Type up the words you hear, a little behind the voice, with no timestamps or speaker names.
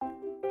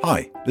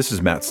Hi, this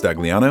is Matt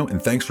Stagliano,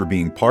 and thanks for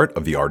being part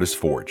of the Artist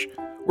Forge.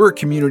 We're a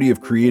community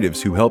of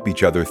creatives who help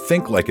each other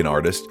think like an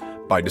artist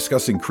by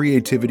discussing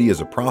creativity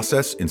as a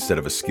process instead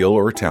of a skill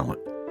or a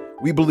talent.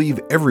 We believe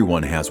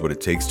everyone has what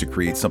it takes to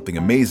create something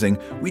amazing,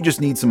 we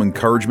just need some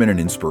encouragement and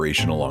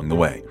inspiration along the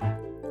way.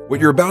 What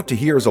you're about to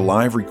hear is a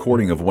live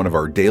recording of one of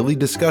our daily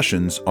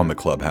discussions on the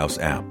Clubhouse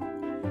app.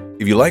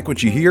 If you like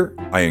what you hear,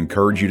 I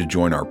encourage you to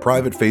join our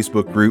private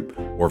Facebook group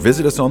or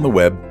visit us on the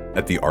web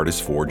at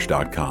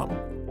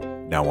theartistforge.com.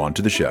 Now on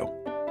to the show.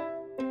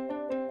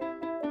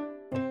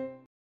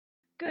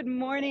 Good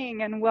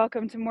morning and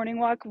welcome to Morning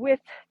Walk with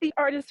the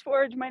Artist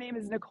Forge. My name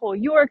is Nicole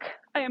York.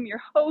 I am your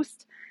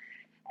host.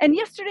 And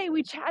yesterday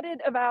we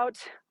chatted about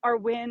our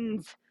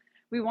wins.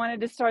 We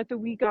wanted to start the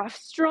week off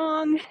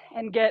strong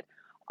and get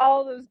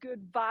all those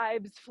good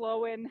vibes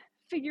flowing,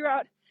 figure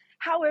out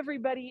how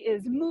everybody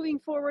is moving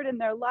forward in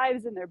their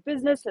lives and their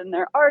business and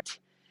their art,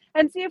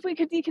 and see if we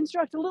could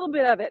deconstruct a little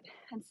bit of it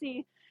and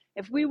see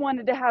if we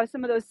wanted to have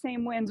some of those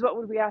same wins, what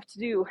would we have to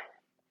do?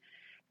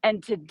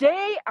 And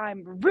today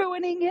I'm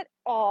ruining it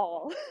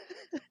all.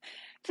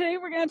 Today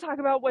we're going to talk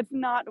about what's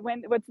not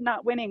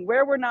winning,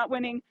 where we're not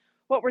winning,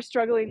 what we're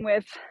struggling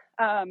with.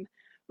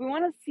 We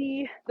want to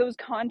see those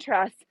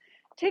contrasts,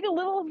 take a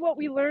little of what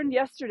we learned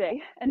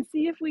yesterday and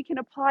see if we can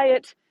apply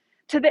it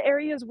to the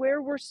areas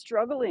where we're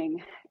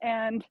struggling.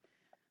 And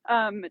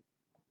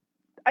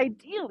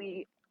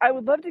ideally, I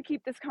would love to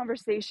keep this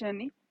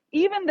conversation,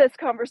 even this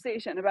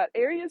conversation about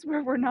areas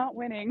where we're not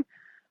winning,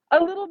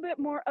 a little bit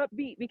more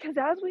upbeat, because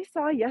as we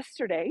saw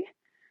yesterday,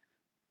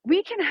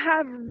 we can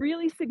have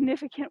really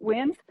significant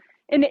wins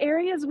in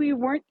areas we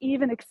weren't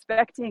even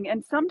expecting.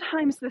 And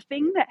sometimes the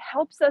thing that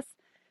helps us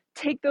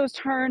take those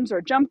turns or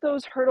jump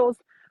those hurdles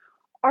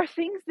are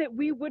things that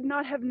we would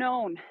not have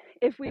known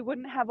if we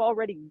wouldn't have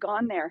already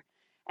gone there.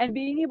 And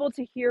being able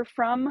to hear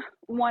from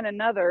one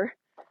another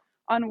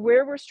on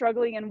where we're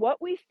struggling and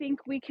what we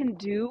think we can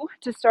do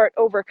to start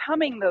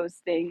overcoming those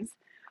things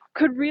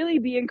could really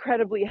be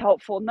incredibly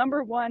helpful.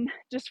 Number one,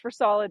 just for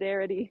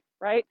solidarity,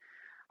 right?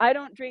 I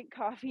don't drink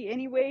coffee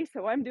anyway,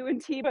 so I'm doing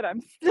tea, but I'm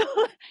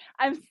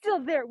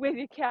still there with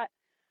you, Kat.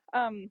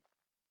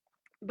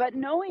 But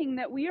knowing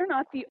that we are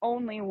not the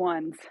only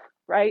ones,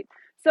 right?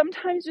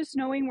 Sometimes just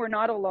knowing we're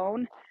not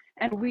alone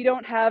and we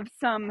don't have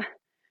some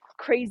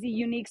crazy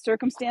unique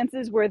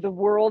circumstances where the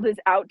world is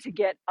out to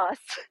get us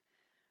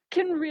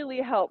can really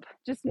help.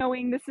 Just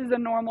knowing this is a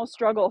normal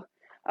struggle.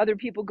 Other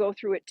people go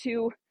through it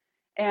too,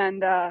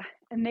 and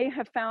they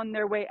have found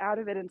their way out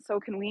of it, and so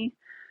can we.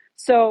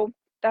 So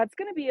that's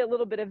going to be a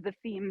little bit of the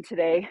theme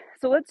today.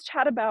 So let's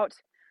chat about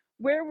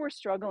where we're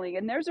struggling.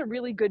 And there's a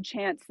really good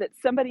chance that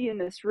somebody in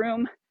this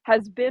room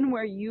has been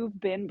where you've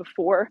been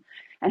before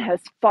and has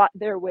fought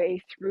their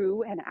way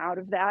through and out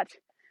of that.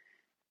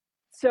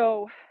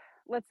 So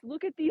let's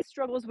look at these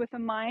struggles with a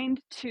mind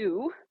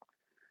to,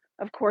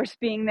 of course,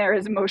 being there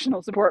as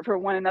emotional support for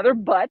one another.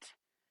 But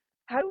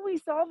how do we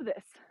solve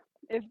this?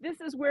 If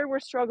this is where we're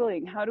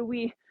struggling, how do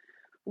we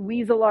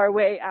weasel our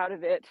way out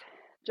of it,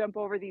 jump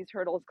over these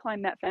hurdles,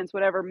 climb that fence,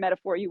 whatever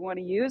metaphor you want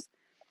to use,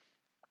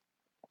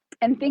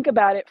 and think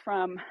about it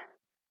from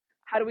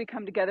how do we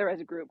come together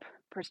as a group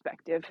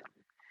perspective.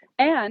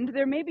 And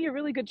there may be a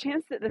really good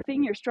chance that the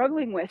thing you're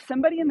struggling with,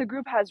 somebody in the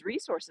group has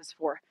resources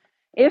for.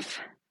 If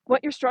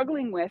what you're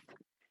struggling with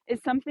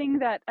is something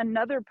that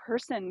another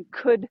person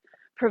could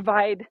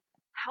provide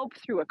help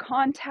through a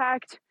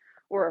contact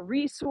or a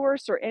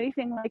resource or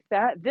anything like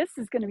that, this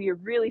is going to be a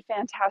really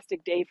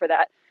fantastic day for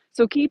that.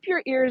 So keep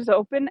your ears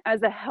open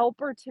as a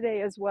helper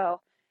today as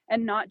well,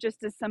 and not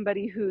just as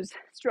somebody who's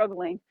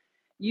struggling.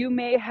 You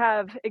may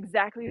have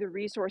exactly the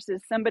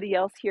resources somebody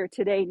else here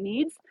today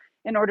needs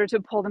in order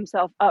to pull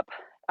themselves up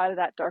out of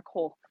that dark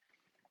hole.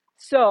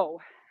 So,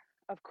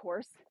 of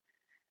course,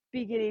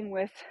 beginning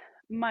with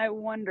my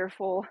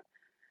wonderful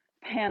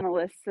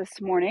panelists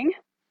this morning,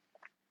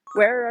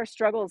 where are our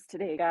struggles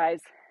today, guys?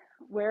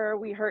 Where are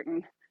we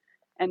hurting?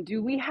 And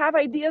do we have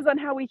ideas on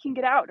how we can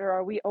get out, or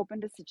are we open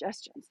to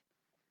suggestions?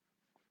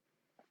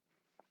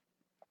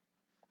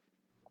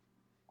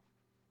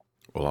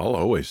 Well, I'll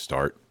always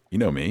start. You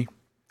know me.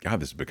 God,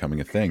 this is becoming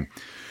a thing.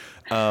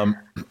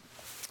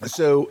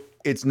 So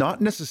it's not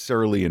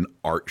necessarily an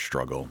art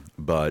struggle,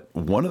 but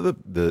one of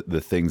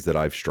the things that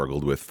I've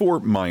struggled with for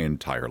my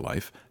entire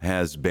life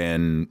has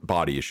been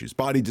body issues,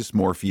 body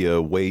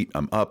dysmorphia, weight.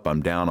 I'm up,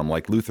 I'm down. I'm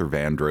like Luther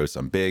Vandross.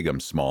 I'm big, I'm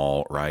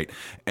small, right?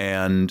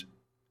 And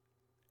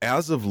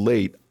as of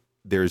late,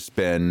 there's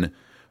been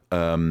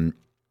a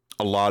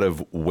lot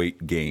of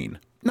weight gain.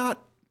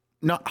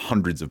 Not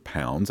hundreds of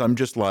pounds. I'm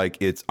just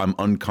like, I'm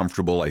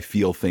uncomfortable. I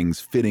feel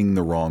things fitting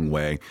the wrong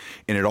way.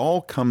 And it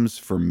all comes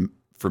from,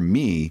 for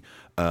me,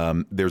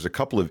 there's a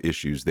couple of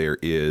issues. There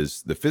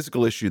is the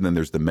physical issue, and then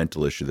there's the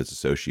mental issue that's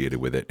associated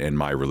with it and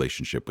my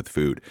relationship with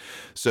food.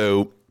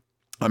 So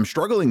I'm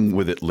struggling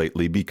with it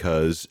lately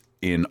because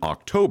in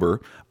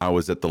October, I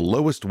was at the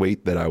lowest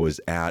weight that I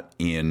was at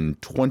in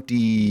 20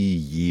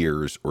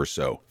 years or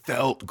so.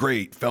 Felt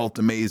great, felt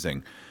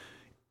amazing.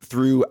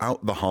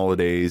 throughout the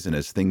holidays and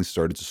as things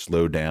started to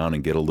slow down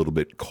and get a little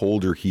bit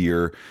colder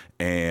here,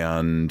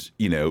 and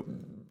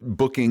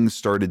bookings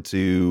started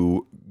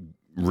to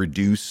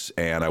reduce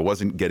and I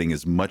wasn't getting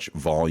as much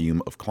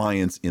volume of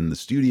clients in the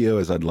studio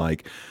as I'd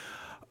like,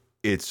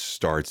 it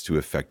starts to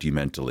affect you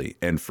mentally.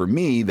 And for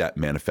me, that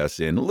manifests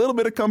in a little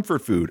bit of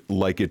comfort food,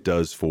 like it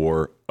does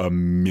for a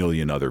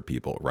million other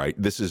people, right?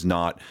 This is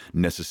not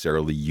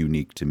necessarily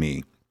unique to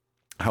me.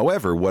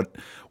 However, what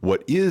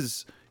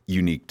is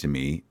unique to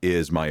me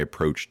is my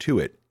approach to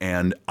it.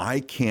 And I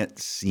can't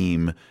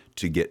seem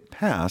to get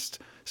past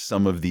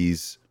some of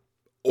these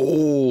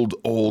old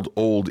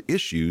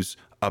issues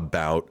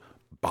about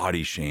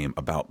body shame,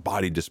 about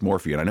body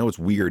dysmorphia. And I know it's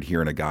weird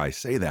hearing a guy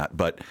say that,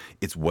 but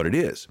it's what it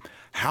is.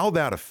 How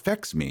that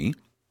affects me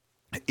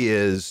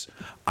is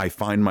I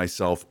find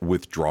myself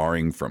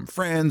withdrawing from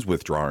friends,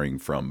 withdrawing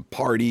from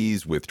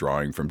parties,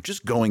 withdrawing from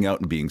just going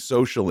out and being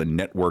social and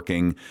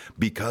networking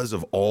because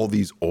of all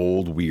these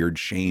old weird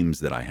shames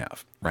that I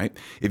have, right?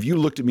 If you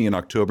looked at me in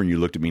October and you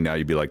looked at me now,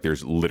 you'd be like,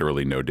 there's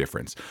literally no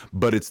difference.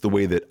 But it's the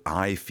way that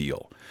I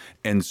feel.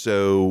 And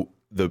so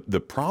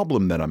the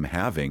problem that I'm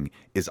having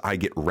is I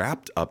get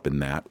wrapped up in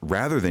that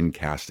rather than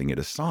casting it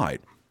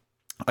aside.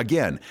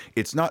 Again,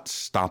 it's not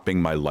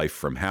stopping my life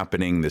from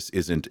happening. This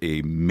isn't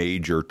a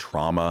major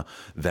trauma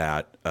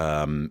that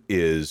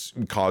is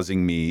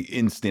causing me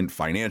instant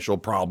financial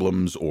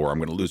problems, or I'm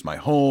going to lose my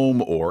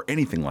home or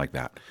anything like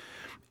that.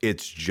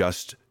 It's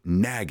just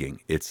nagging.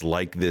 It's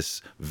like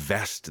this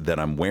vest that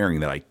I'm wearing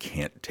that I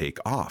can't take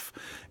off.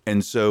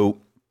 And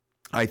so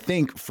I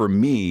think for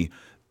me,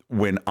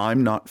 when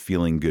I'm not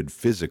feeling good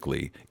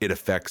physically, it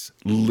affects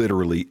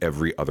literally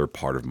every other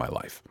part of my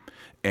life.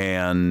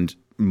 And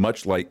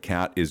much like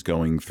Kat is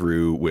going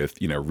through with,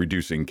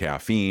 reducing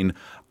caffeine,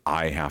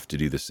 I have to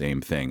do the same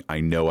thing.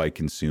 I know I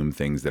consume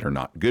things that are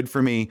not good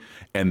for me,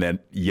 and then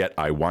yet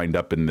I wind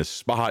up in this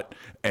spot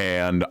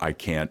and I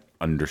can't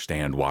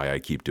understand why I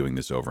keep doing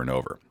this over and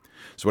over.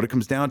 So what it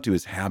comes down to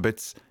is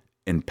habits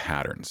and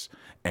patterns,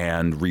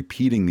 and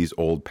repeating these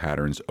old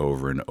patterns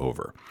over and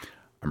over.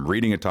 I'm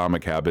reading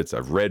Atomic Habits.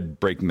 I've read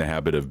Breaking the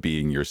Habit of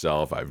Being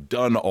Yourself. I've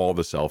done all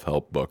the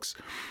self-help books.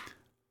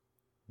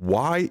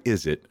 Why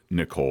is it,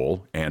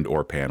 Nicole and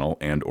or panel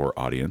and or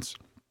audience,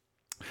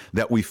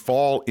 that we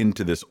fall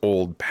into this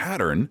old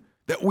pattern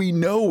that we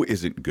know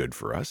isn't good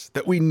for us,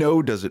 that we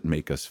know doesn't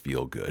make us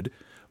feel good,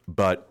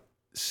 but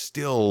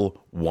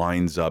still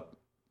winds up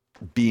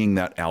being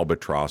that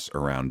albatross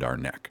around our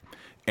neck?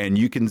 And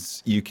you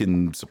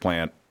can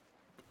supplant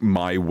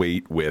my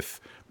weight with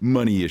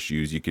money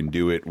issues. You can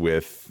do it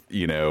with,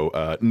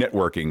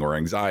 networking or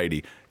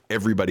anxiety.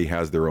 Everybody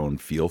has their own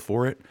feel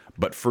for it.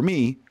 But for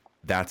me,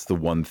 that's the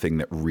one thing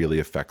that really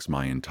affects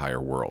my entire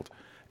world.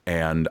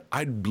 And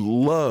I'd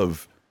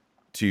love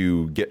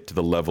to get to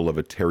the level of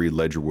a Terry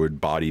Ledgerwood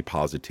body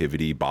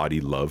positivity,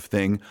 body love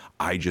thing.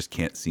 I just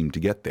can't seem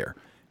to get there.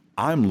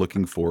 I'm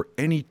looking for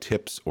any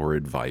tips or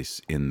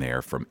advice in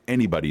there from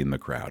anybody in the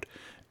crowd.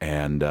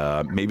 And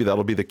maybe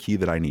that'll be the key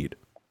that I need.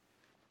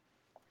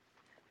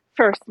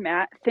 First,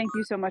 Matt, thank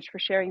you so much for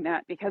sharing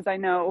that, because I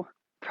know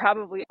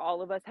probably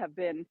all of us have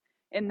been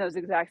in those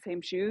exact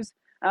same shoes.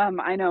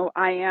 I know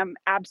I am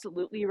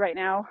absolutely right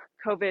now.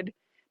 COVID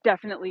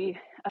definitely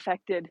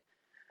affected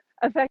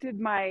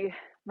my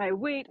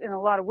weight in a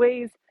lot of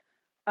ways,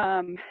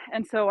 and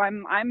so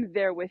I'm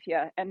there with you.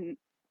 And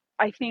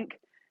I think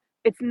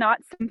it's not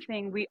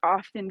something we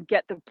often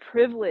get the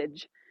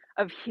privilege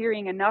of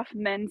hearing enough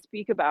men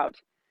speak about.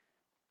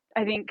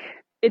 I think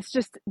it's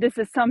just this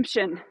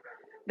assumption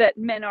that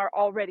men are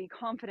already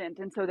confident,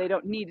 and so they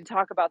don't need to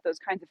talk about those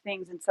kinds of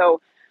things. And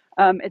so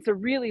it's a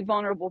really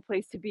vulnerable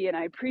place to be, and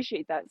I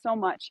appreciate that so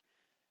much.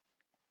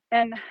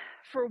 And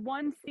for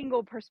one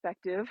single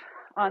perspective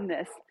on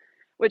this,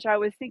 which I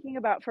was thinking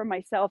about for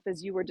myself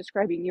as you were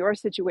describing your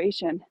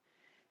situation,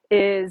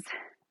 is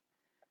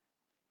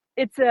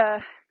it's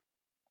a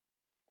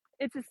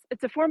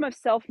it's a form of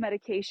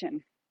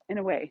self-medication in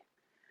a way.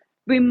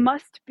 We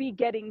must be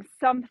getting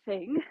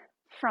something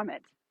from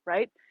it,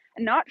 right?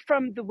 And not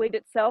from the weight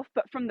itself,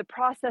 but from the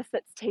process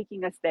that's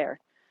taking us there.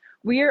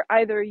 We're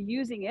either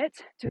using it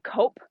to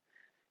cope,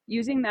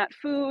 using that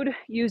food,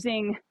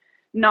 using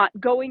not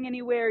going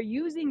anywhere,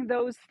 using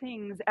those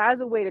things as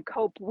a way to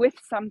cope with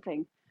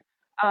something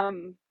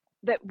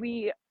that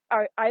we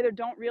are either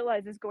don't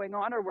realize is going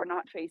on or we're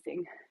not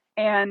facing.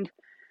 And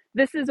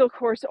this is, of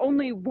course,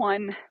 only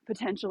one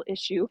potential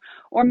issue,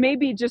 or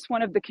maybe just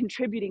one of the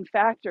contributing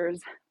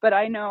factors. But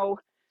I know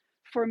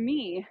for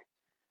me,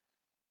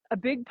 a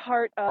big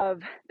part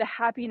of the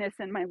happiness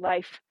in my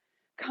life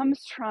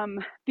comes from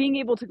being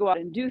able to go out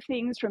and do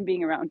things, from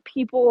being around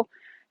people.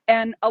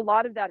 And a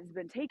lot of that has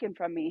been taken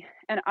from me.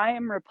 And I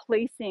am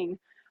replacing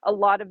a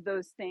lot of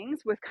those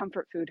things with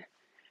comfort food,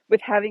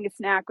 with having a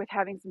snack, with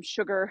having some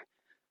sugar,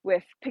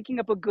 with picking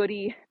up a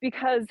goodie,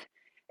 because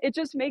it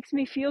just makes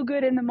me feel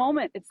good in the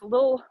moment. It's a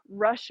little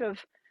rush of,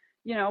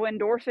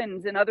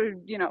 endorphins and other,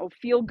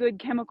 feel good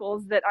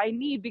chemicals that I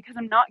need because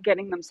I'm not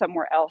getting them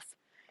somewhere else.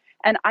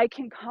 And I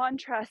can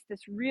contrast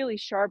this really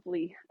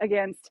sharply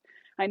against,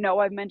 I know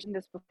I've mentioned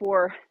this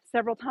before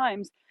several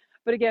times,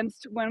 but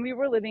against when we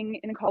were living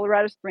in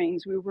Colorado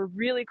Springs, we were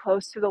really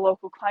close to the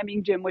local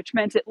climbing gym, which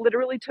meant it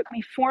literally took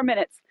me 4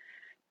 minutes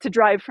to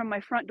drive from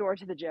my front door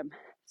to the gym.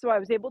 So I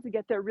was able to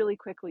get there really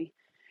quickly.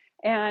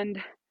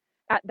 And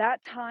at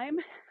that time,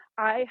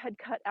 I had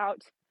cut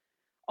out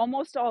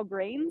almost all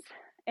grains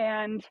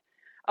and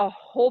a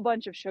whole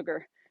bunch of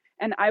sugar.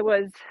 And I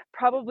was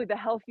probably the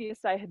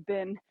healthiest I had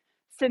been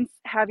since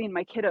having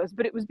my kiddos.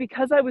 But it was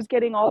because I was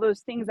getting all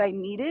those things I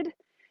needed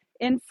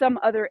in some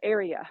other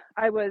area.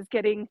 I was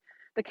getting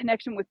the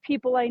connection with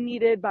people I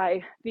needed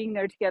by being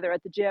there together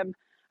at the gym.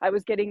 I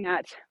was getting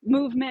that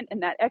movement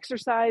and that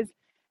exercise,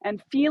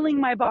 and feeling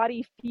my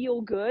body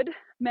feel good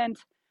meant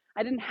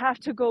I didn't have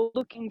to go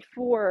looking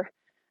for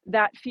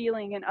that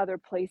feeling in other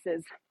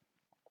places.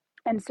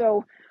 And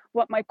so,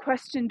 what my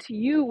question to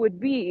you would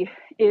be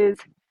is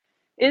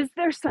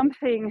there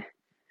something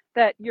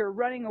that you're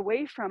running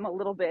away from a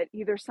little bit,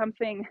 either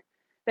something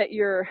that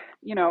you're,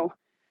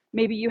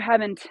 maybe you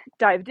haven't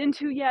dived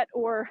into yet,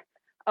 or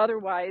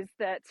otherwise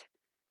that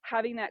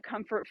having that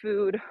comfort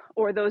food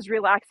or those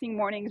relaxing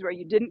mornings where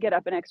you didn't get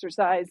up and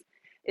exercise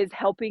is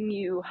helping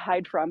you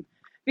hide from?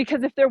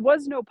 Because if there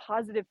was no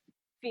positive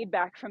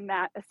feedback from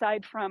that,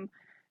 aside from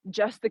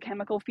just the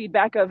chemical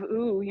feedback of,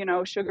 ooh,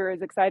 sugar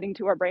is exciting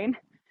to our brain,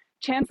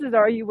 chances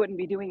are you wouldn't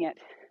be doing it.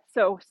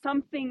 So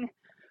something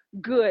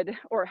good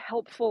or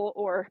helpful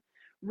or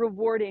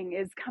rewarding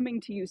is coming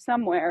to you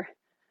somewhere,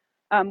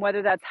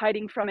 whether that's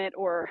hiding from it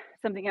or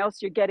something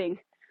else you're getting.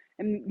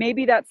 And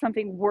maybe that's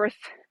something worth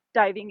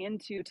diving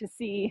into to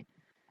see.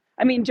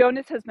 I mean,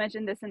 Jonas has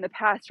mentioned this in the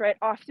past, right?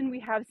 Often we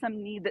have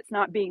some need that's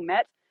not being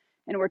met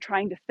and we're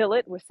trying to fill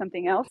it with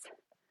something else.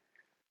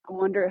 I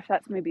wonder if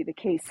that's maybe the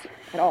case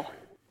at all.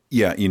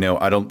 Yeah,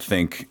 I don't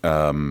think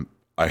I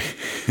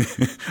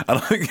I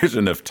don't think there's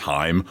enough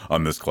time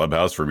on this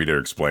clubhouse for me to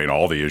explain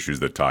all the issues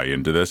that tie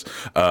into this,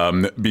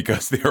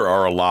 because there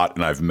are a lot,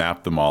 and I've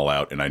mapped them all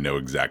out, and I know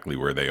exactly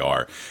where they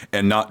are.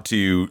 And not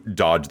to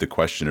dodge the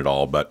question at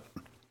all, but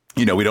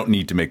we don't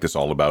need to make this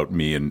all about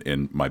me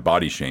and my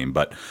body shame.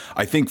 But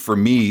I think for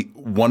me,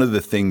 one of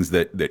the things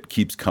that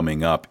keeps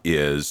coming up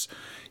is,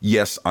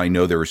 yes, I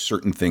know there are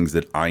certain things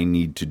that I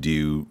need to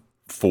do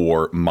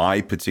for my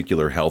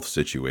particular health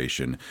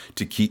situation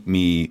to keep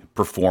me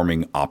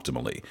performing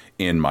optimally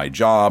in my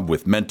job,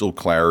 with mental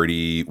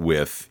clarity,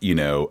 with,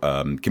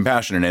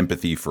 compassion and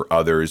empathy for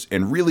others,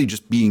 and really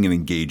just being an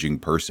engaging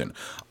person.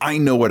 I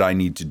know what I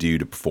need to do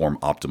to perform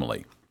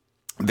optimally.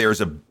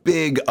 There's a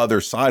big other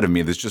side of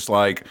me that's just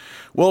like,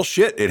 well,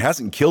 shit, it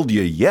hasn't killed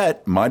you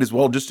yet. Might as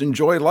well just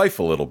enjoy life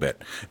a little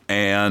bit.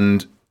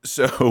 And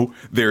so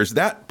there's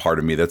that part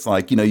of me that's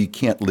like, you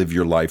can't live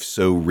your life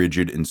so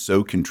rigid and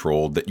so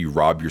controlled that you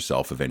rob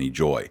yourself of any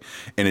joy.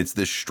 And it's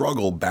this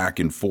struggle back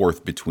and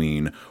forth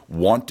between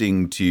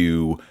wanting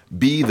to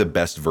be the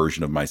best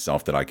version of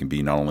myself that I can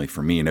be, not only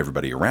for me and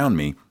everybody around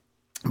me,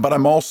 but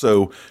I'm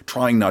also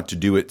trying not to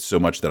do it so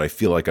much that I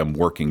feel like I'm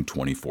working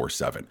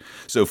 24/7.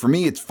 So for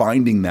me, it's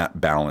finding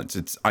that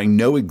balance. I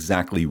know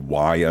exactly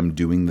why I'm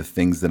doing the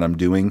things that I'm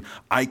doing.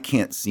 I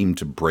can't seem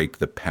to break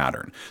the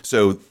pattern.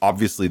 So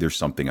obviously there's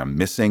something I'm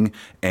missing.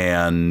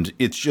 And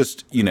it's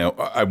just,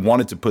 I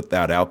wanted to put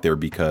that out there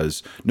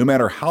because no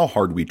matter how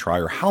hard we try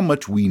or how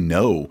much we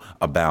know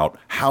about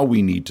how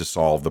we need to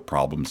solve the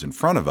problems in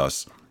front of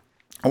us,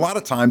 a lot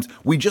of times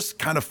we just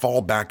kind of fall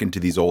back into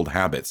these old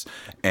habits.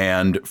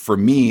 And for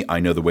me, I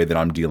know the way that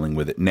I'm dealing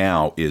with it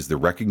now is the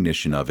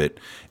recognition of it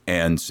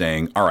and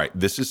saying, all right,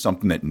 this is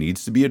something that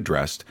needs to be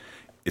addressed.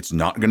 It's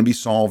not going to be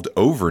solved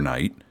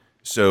overnight.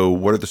 So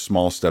what are the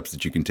small steps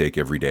that you can take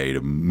every day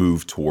to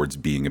move towards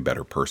being a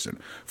better person?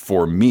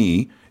 For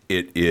me,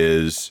 it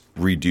is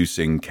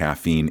reducing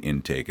caffeine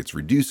intake. It's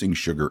reducing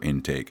sugar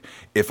intake.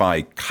 If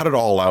I cut it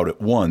all out at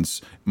once,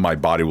 my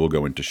body will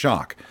go into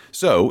shock.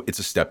 So it's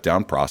a step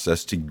down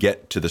process to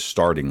get to the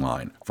starting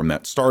line. From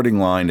that starting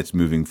line, it's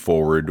moving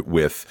forward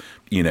with,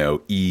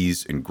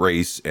 ease and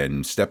grace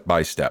and step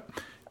by step.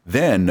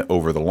 Then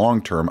over the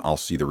long term, I'll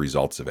see the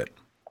results of it.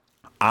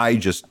 I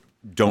just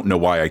don't know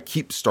why I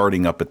keep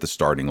starting up at the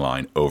starting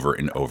line over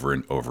and over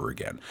and over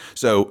again.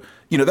 So,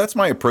 that's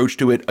my approach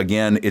to it.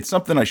 Again, it's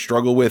something I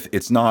struggle with.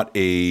 It's not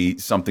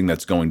something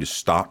that's going to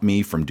stop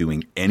me from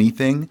doing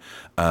anything,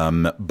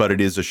 but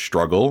it is a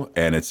struggle,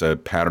 and it's a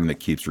pattern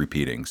that keeps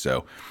repeating.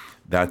 So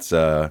that's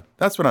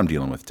what I'm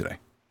dealing with today.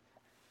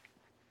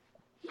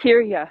 Hear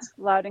ya,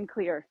 loud and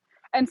clear.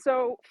 And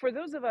so for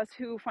those of us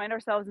who find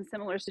ourselves in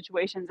similar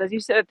situations, as you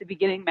said at the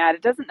beginning, Matt,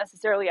 it doesn't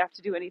necessarily have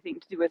to do anything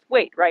to do with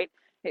weight, right?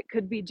 It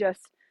could be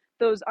just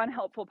those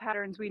unhelpful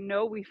patterns we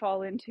know we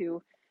fall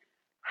into.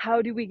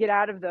 How do we get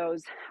out of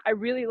those? I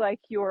really like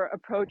your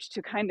approach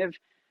to kind of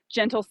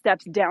gentle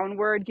steps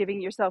downward, giving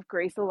yourself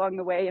grace along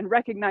the way and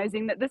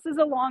recognizing that this is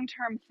a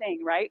long-term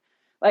thing, right?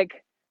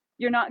 Like,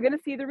 you're not going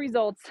to see the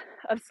results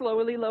of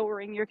slowly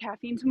lowering your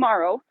caffeine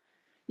tomorrow.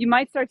 You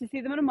might start to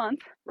see them in a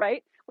month,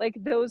 right? Like,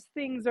 those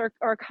things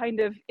are kind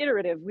of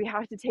iterative. We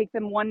have to take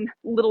them one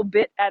little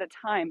bit at a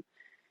time.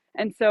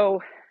 And so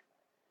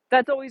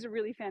that's always a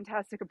really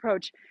fantastic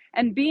approach.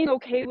 And being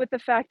okay with the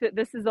fact that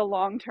this is a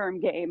long-term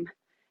game.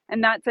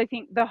 And that's, I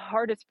think, the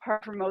hardest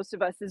part for most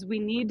of us is we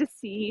need to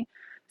see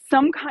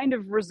some kind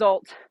of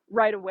result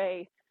right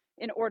away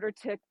in order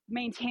to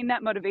maintain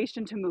that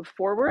motivation to move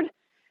forward.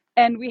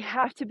 And we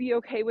have to be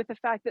okay with the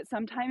fact that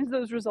sometimes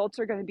those results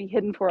are going to be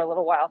hidden for a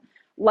little while.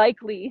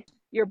 Likely,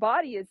 your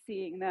body is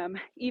seeing them,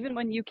 even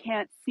when you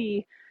can't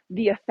see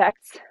the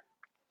effects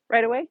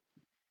right away.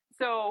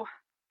 So,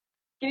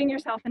 getting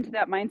yourself into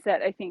that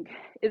mindset, I think,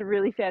 is a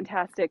really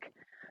fantastic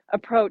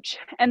approach.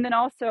 And then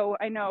also,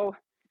 I know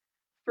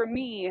for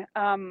me,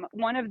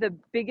 one of the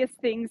biggest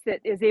things that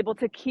is able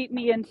to keep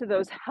me into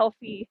those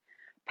healthy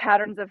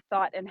patterns of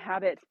thought and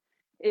habit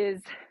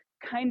is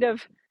kind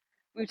of,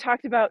 we've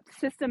talked about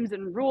systems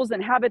and rules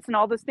and habits and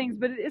all those things,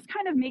 but it is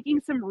kind of making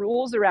some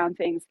rules around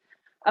things.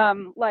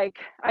 Like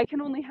I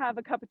can only have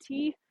a cup of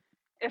tea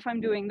if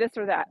I'm doing this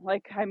or that.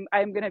 Like I'm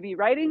going to be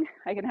writing,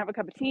 I can have a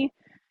cup of tea.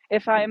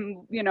 If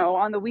I'm,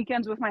 on the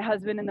weekends with my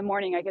husband in the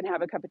morning, I can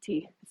have a cup of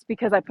tea. It's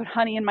because I put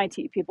honey in my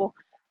tea. People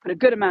put a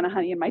good amount of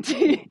honey in my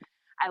tea.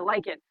 I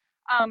like it.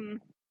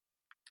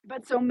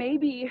 But so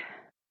maybe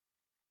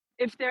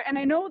if there, and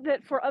I know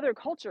that for other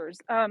cultures,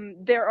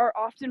 there are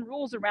often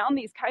rules around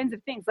these kinds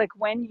of things, like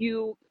when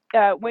you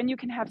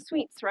can have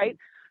sweets, right?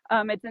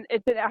 It's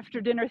an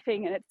after dinner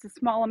thing and it's a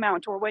small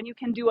amount, or when you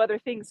can do other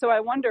things. So I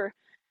wonder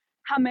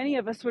how many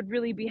of us would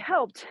really be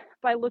helped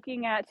by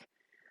looking at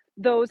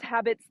those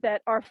habits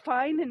that are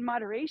fine in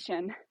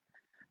moderation,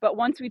 but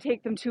once we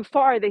take them too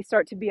far, they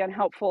start to be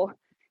unhelpful.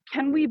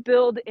 Can we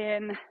build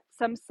in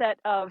some set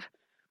of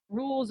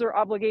rules or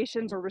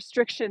obligations or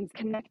restrictions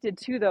connected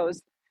to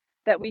those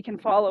that we can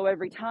follow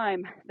every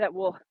time that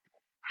will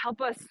help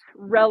us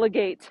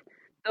relegate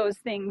those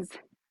things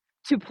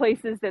to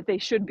places that they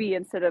should be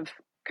instead of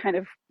kind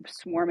of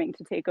swarming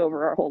to take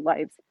over our whole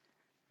lives?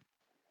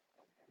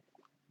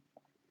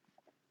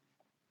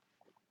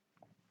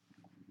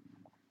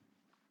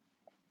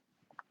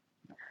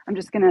 I'm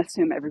just going to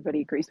assume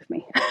everybody agrees with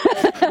me.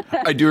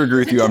 I do agree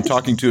with you. I'm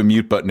talking to a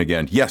mute button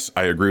again. Yes,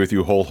 I agree with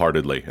you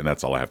wholeheartedly, and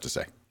that's all I have to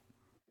say.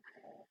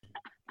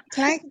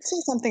 Can I say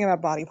something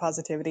about body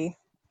positivity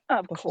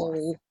before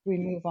we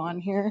move on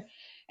here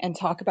and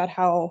talk about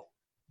how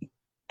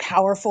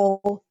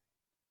powerful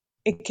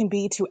it can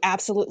be to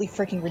absolutely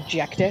freaking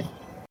reject it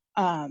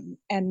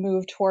and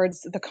move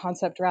towards the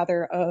concept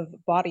rather of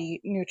body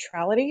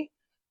neutrality?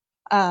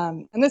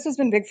 And this has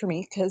been big for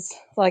me because,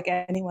 like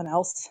anyone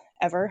else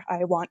ever,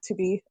 I want to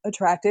be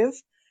attractive.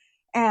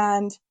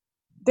 And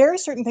there are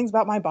certain things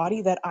about my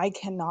body that I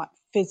cannot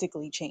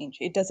physically change.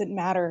 It doesn't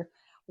matter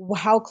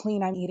how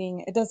clean I'm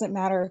eating. It doesn't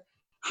matter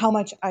how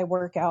much I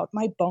work out.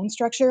 My bone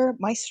structure,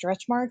 my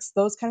stretch marks,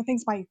 those kind of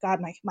things. My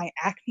God, my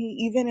acne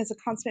even is a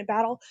constant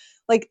battle.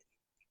 Like,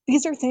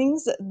 these are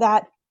things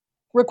that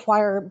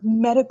require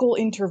medical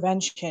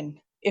intervention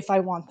if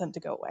I want them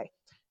to go away.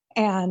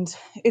 And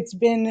it's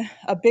been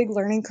a big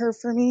learning curve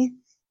for me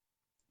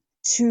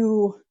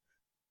to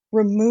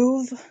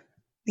remove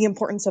the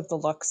importance of the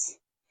looks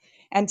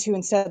and to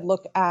instead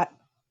look at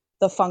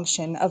the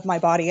function of my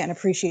body and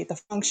appreciate the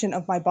function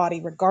of my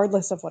body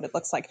regardless of what it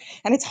looks like.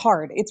 And it's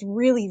hard. It's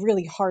really,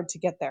 really hard to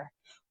get there.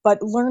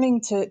 But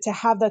learning to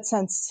have that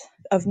sense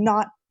of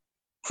not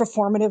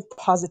performative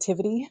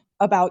positivity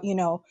about,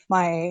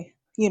 my,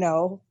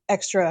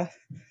 extra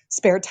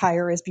spare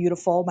tire is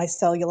beautiful, my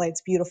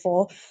cellulite's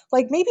beautiful.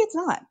 Like, maybe it's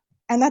not.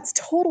 And that's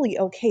totally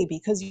okay,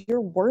 because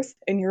your worth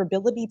and your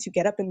ability to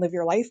get up and live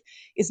your life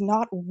is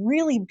not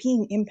really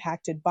being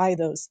impacted by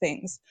those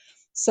things.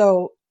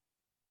 So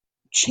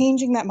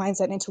changing that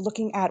mindset into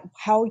looking at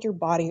how your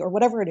body or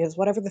whatever it is,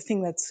 whatever the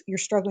thing that's you're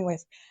struggling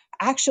with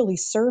actually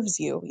serves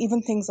you,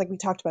 even things like we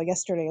talked about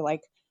yesterday,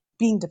 like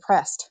being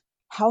depressed,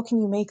 how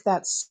can you make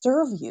that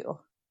serve you,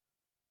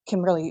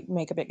 can really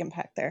make a big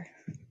impact there.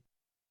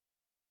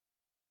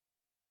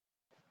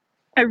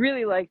 I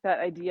really like that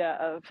idea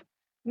of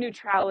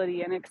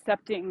neutrality and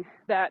accepting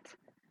that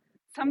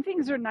some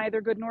things are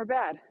neither good nor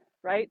bad,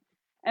 right?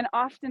 And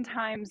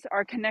oftentimes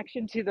our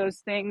connection to those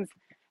things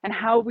and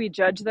how we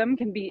judge them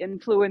can be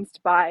influenced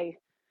by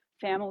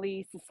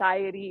family,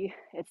 society,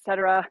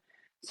 etc.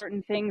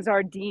 Certain things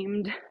are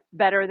deemed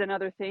better than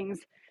other things.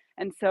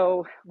 And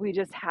so we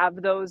just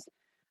have those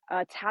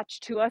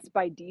attached to us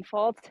by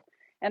default.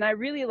 And I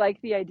really like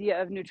the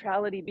idea of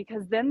neutrality,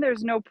 because then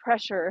there's no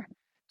pressure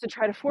to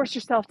try to force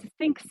yourself to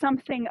think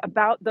something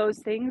about those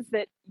things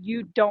that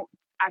you don't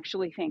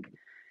actually think.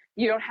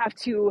 You don't have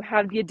to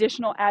have the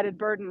additional added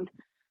burden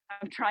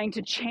of trying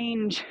to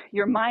change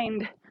your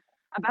mind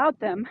about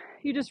them.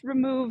 You just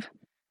remove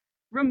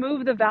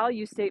the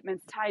value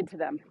statements tied to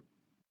them,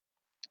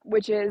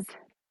 which is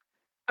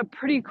a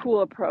pretty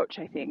cool approach,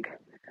 I think.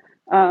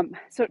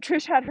 So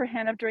Trish had her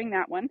hand up during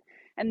that one.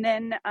 And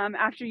then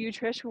after you,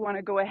 Trish, we want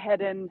to go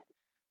ahead and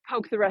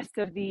poke the rest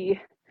of the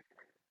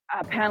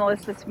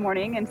panelists this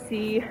morning and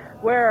see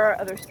where our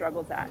other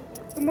struggles at.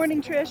 Good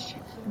morning, Trish.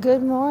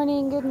 Good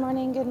morning, good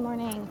morning, good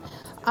morning.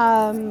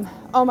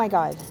 Oh my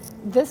God,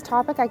 this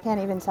topic, I can't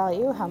even tell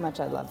you how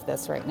much I love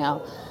this right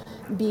now,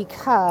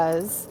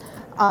 because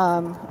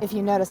If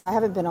you notice, I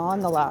haven't been on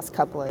the last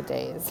couple of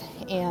days.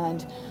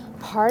 And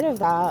part of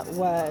that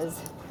was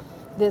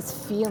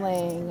this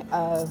feeling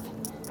of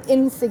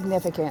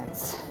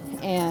insignificance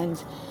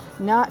and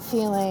not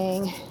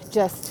feeling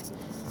just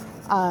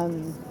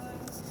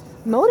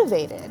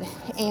motivated.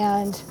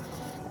 And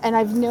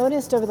I've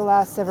noticed over the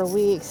last several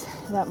weeks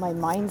that my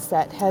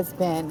mindset has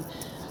been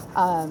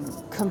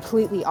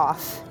completely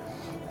off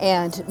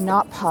and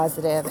not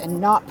positive and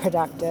not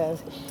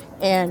productive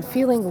and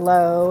feeling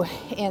low.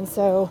 And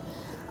so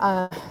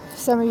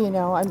some of you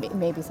know,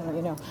 maybe some of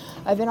you know,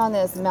 I've been on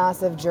this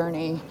massive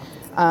journey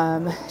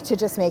to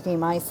just making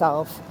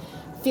myself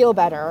feel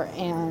better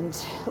and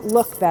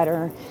look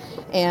better.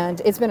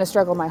 And it's been a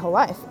struggle my whole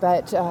life.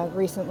 But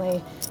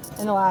recently,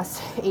 in the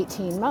last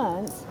 18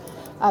 months,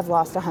 I've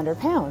lost 100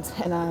 pounds.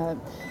 And,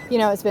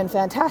 it's been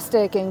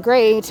fantastic and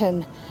great.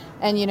 And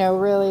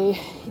really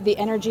the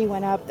energy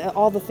went up,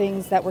 all the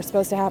things that were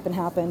supposed to happen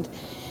happened.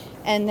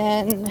 And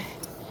then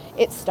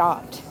it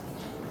stopped.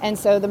 And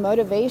so the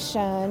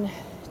motivation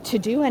to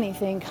do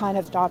anything kind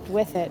of stopped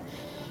with it.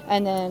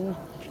 And then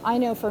I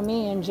know for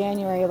me in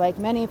January, like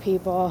many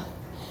people,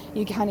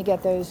 you kind of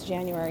get those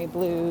January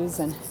blues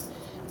and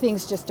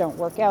things just don't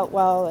work out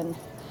well and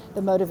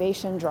the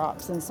motivation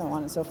drops and so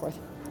on and so forth.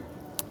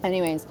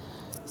 Anyways,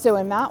 so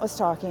when Matt was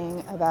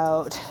talking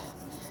about,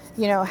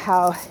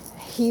 how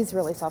he's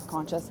really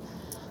self-conscious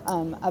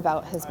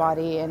about his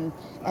body and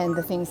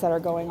the things that are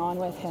going on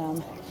with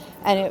him.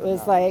 And it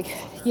was like,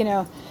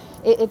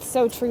 it's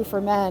so true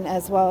for men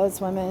as well as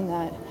women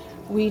that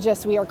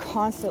we are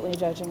constantly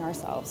judging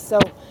ourselves. So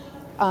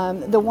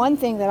the one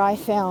thing that I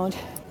found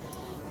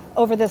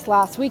over this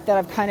last week that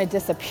I've kind of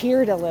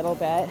disappeared a little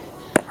bit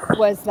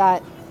was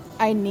that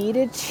I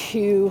needed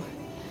to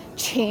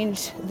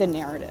change the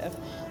narrative.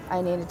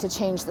 I needed to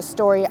change the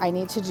story. I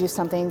need to do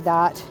something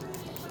that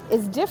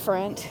is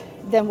different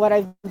than what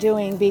I've been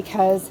doing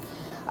because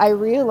I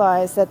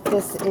realize that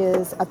this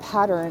is a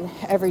pattern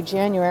every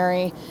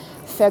January,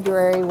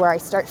 February where I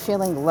start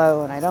feeling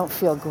low and I don't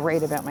feel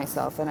great about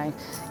myself and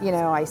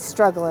I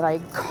struggle and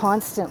I'm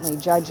constantly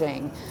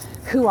judging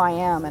who I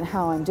am and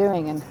how I'm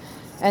doing.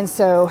 And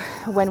so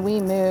when we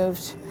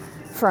moved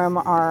from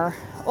our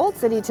old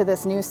city to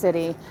this new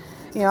city,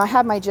 I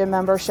had my gym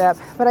membership,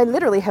 but I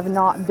literally have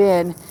not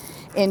been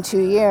in 2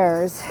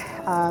 years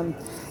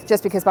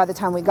just because by the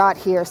time we got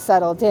here,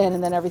 settled in,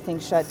 and then everything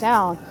shut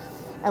down.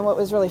 And what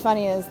was really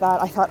funny is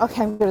that I thought,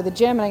 okay, I'm going to go to the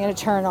gym and I'm going to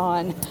turn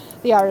on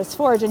the Artist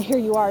Forge, and here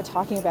you are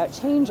talking about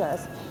changes.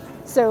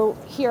 So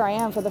here I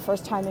am for the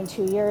first time in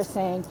 2 years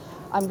saying,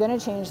 I'm going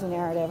to change the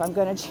narrative. I'm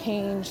going to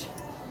change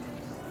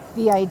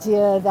the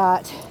idea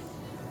that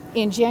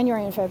in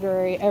January and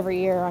February every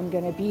year, I'm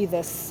going to be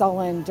this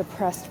sullen,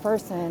 depressed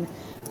person,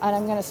 and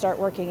I'm going to start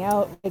working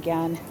out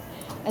again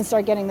and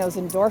start getting those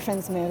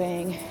endorphins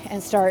moving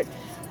and start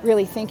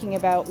really thinking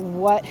about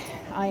what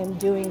I am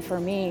doing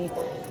for me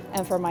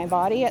and for my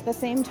body at the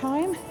same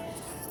time.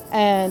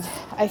 And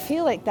I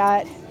feel like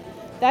that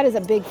is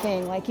a big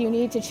thing. Like, you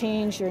need to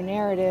change your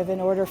narrative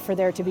in order for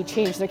there to be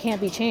change. There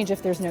can't be change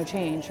if there's no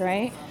change,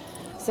 right?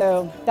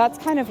 So that's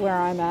kind of where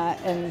I'm at.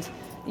 And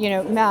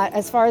Matt,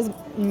 as far as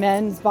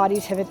men's body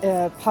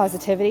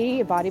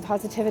positivity,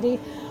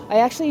 I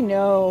actually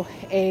know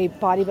a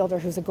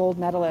bodybuilder who's a gold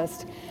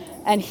medalist,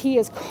 and he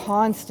is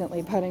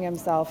constantly putting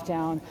himself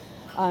down.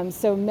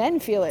 So men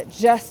feel it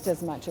just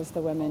as much as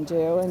the women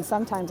do, and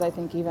sometimes I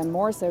think even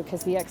more so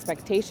because the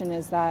expectation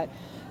is that,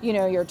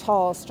 you're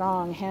tall,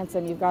 strong,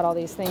 handsome, you've got all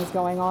these things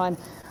going on,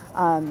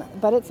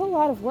 but it's a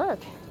lot of work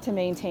to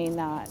maintain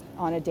that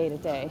on a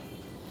day-to-day.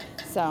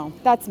 So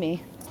that's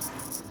me.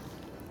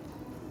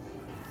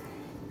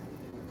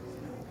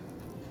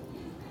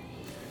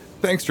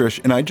 Thanks, Trish.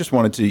 And I just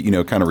wanted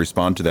to, kind of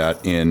respond to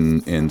that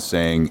in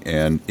saying,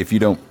 and if you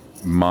don't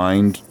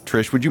mind,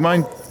 Trish, would you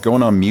mind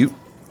going on mute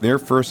there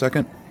for a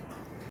second?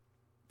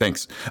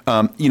 Thanks.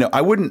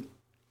 I wouldn't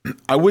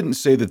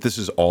say that this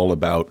is all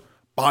about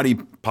body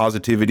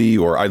positivity,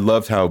 or I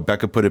loved how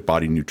Becca put it,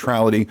 body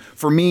neutrality.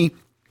 For me,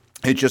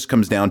 it just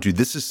comes down to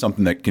this is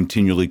something that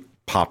continually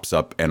pops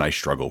up and I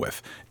struggle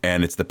with.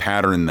 And it's the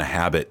pattern and the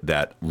habit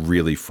that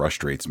really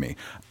frustrates me.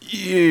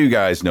 You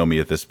guys know me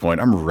at this point.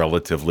 I'm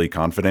relatively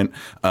confident,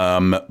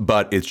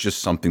 but it's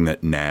just something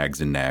that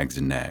nags and nags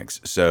and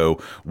nags.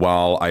 So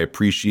while I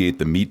appreciate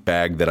the meat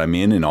bag that I'm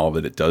in and all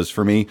that it does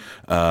for me,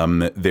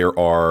 there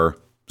are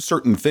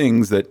certain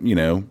things that,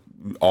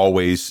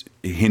 always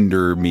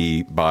hinder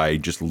me by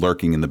just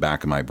lurking in the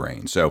back of my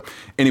brain. So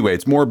anyway,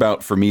 it's more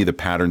about, for me, the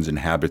patterns and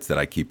habits that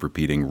I keep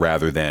repeating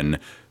rather than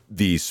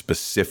the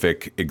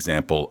specific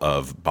example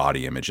of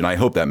body image. And I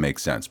hope that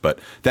makes sense. But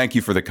thank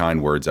you for the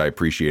kind words. I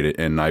appreciate it.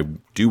 And I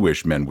do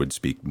wish men would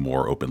speak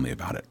more openly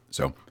about it.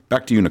 So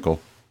back to you, Nicole.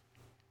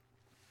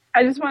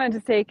 I just wanted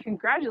to say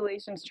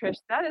congratulations, Trish.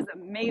 That is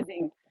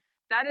amazing.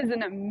 That is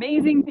an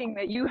amazing thing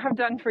that you have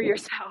done for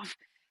yourself.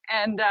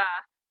 And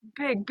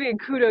big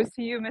kudos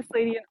to you, Miss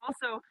Lady. And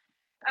also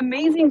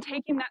amazing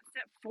taking that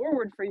step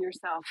forward for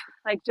yourself.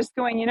 Like, just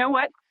going, you know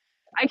what?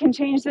 I can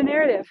change the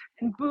narrative,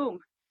 and boom,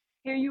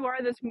 here you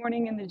are this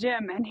morning in the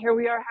gym, and here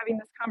we are having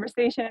this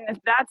conversation. And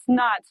if that's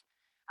not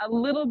a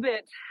little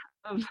bit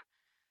of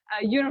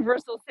a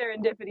universal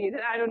serendipity, then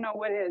I don't know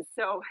what is.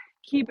 So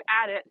keep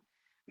at it,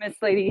 Miss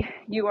Lady.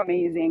 You are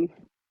amazing.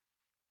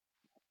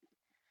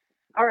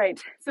 All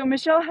right. So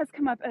Michelle has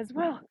come up as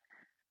well.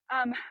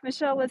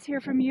 Michelle, let's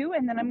hear from you,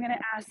 and then I'm going to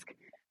ask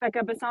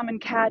Becca, Bassam,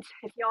 and Kat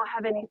if y'all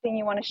have anything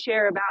you want to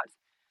share about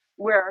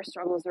where our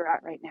struggles are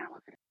at right now.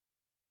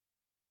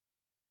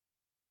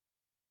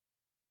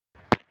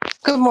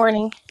 Good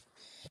morning.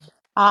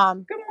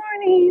 Good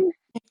morning.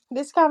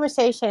 This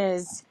conversation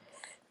is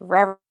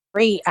very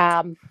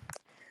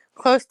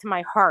close to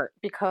my heart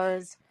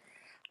because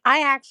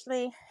I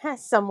actually,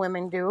 as some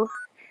women do,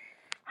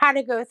 had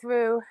to go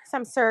through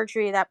some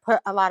surgery that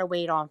put a lot of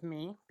weight on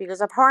me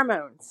because of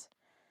hormones.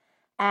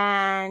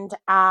 And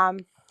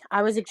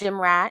I was a gym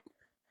rat.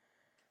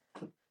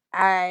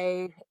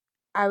 I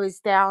was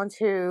down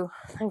to,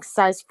 I think,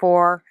 size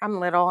 4. I'm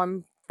little.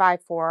 I'm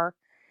 5'4",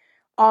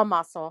 all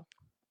muscle.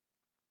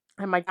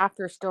 And my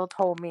doctor still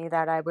told me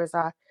that I was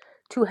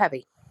too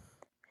heavy.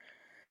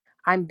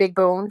 I'm big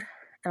boned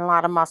and a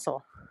lot of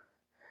muscle.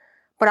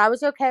 But I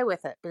was okay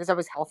with it because I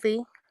was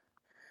healthy.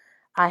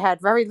 I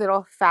had very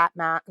little fat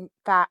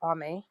on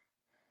me.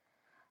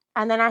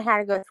 And then I had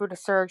to go through the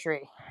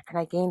surgery and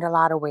I gained a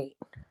lot of weight.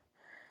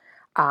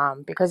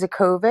 Because of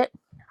COVID,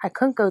 I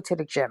couldn't go to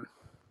the gym.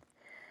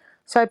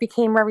 So I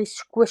became very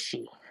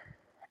squishy.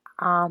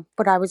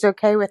 But I was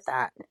okay with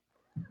that.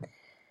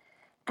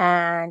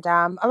 And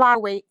a lot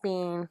of weight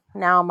being,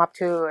 now I'm up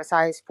to a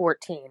size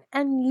 14.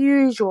 And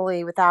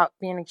usually, without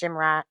being a gym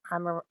rat,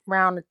 I'm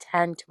around a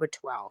 10 to a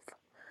 12.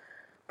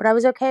 But I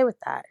was okay with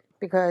that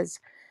because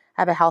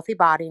I have a healthy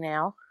body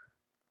now.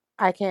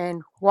 I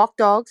can walk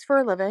dogs for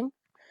a living.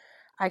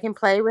 I can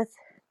play with,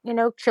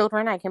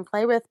 children. I can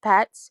play with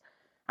pets.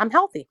 I'm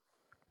healthy.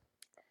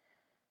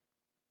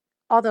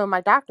 Although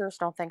my doctors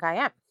don't think I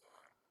am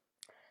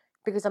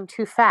because I'm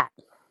too fat.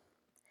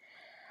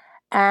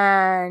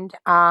 And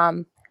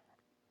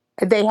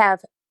they have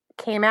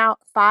came out,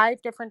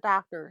 5 different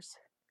doctors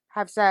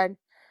have said,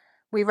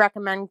 we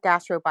recommend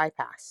gastro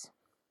bypass.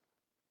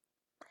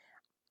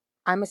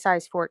 I'm a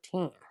size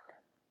 14.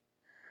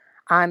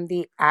 I'm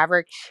the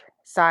average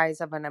size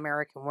of an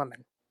American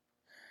woman.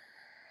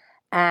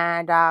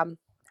 And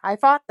I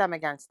fought them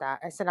against that.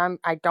 I said,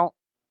 I don't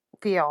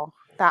feel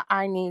that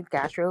I need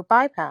gastro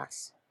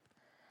bypass.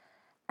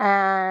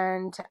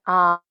 And,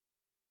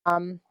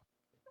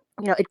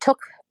 it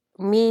took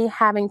me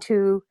having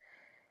to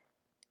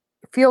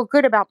feel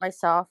good about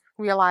myself,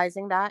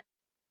 realizing that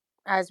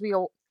as we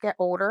get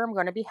older, I'm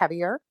going to be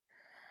heavier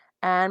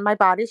and my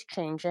body's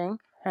changing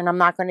and I'm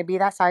not going to be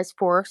that size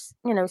 4,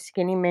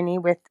 skinny mini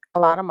with a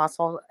lot of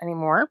muscle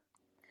anymore.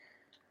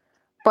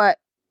 But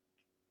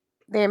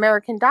the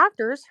American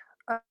doctors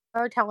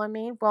are telling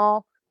me,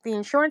 well, the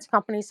insurance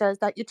company says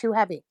that you're too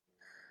heavy.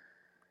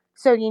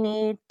 So you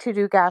need to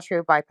do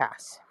gastro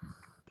bypass.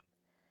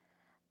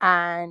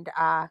 And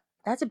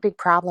that's a big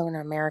problem in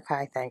America,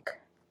 I think,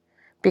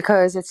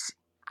 because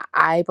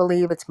I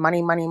believe it's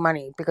money, money,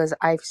 money, because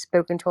I've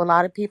spoken to a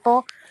lot of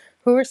people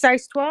who are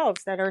size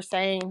 12s that are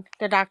saying,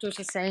 the doctors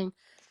are saying,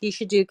 you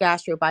should do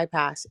gastro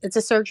bypass. It's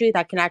a surgery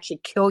that can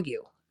actually kill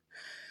you.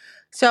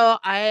 So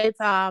I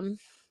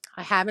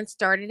haven't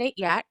started it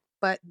yet,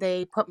 but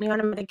they put me on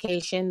a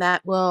medication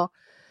that will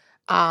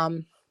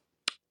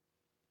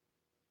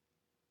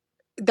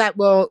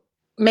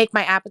make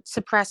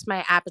suppress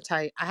my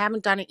appetite. I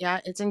haven't done it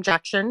yet. It's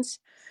injections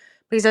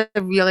because I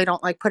really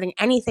don't like putting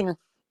anything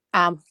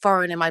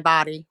foreign in my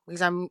body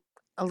because I'm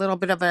a little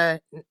bit of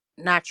a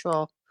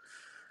natural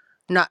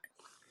nut.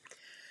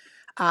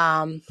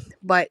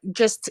 But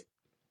just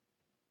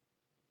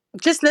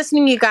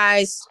listening to you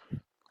guys,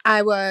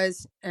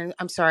 and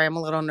I'm sorry, I'm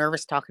a little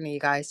nervous talking to you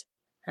guys,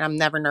 and I'm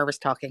never nervous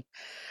talking.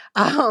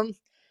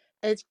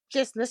 It's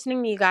just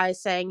listening to you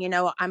guys saying,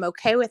 I'm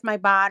okay with my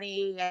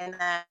body, and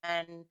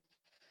then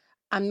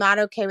I'm not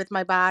okay with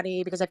my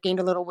body because I've gained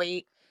a little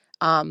weight.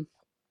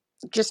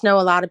 Just know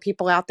a lot of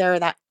people out there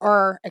that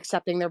are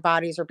accepting their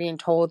bodies or being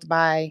told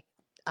by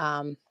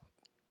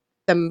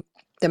the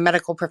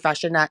medical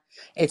profession that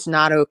it's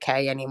not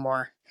okay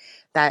anymore,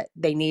 that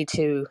they need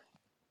to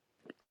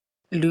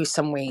lose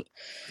some weight.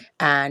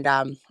 And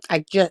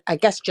I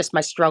guess just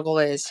my struggle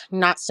is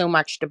not so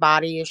much the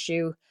body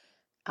issue,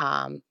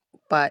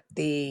 but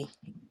the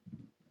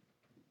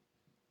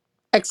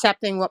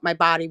accepting what my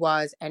body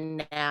was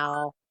and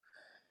now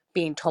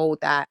being told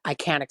that I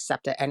can't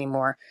accept it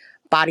anymore.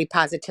 Body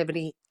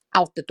positivity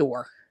out the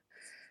door,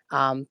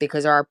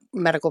 because our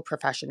medical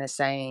profession is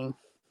saying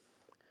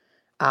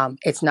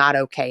it's not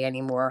okay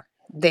anymore.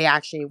 They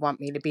actually want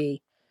me to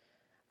be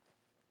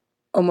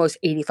almost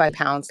 85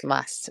 pounds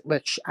less,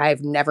 which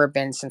I've never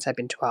been since I've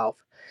been 12.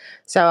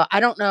 So I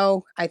don't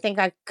know. I think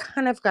I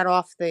kind of got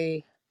off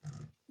the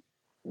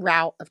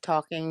route of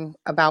talking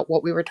about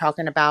what we were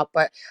talking about,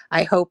 but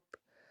I hope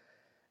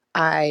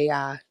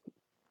I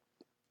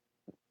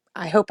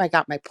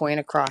got my point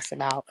across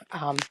about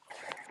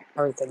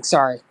everything.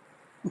 Sorry.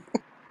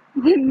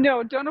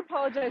 No, don't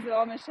apologize at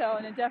all, Michelle.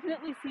 And it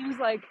definitely seems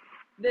like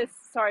this,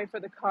 sorry for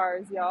the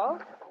cars, y'all.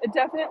 It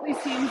definitely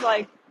seems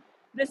like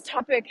this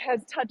topic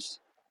has touched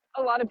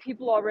a lot of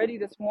people already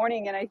this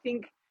morning. And I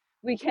think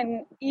we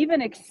can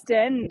even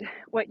extend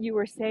what you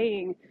were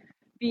saying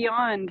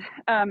beyond,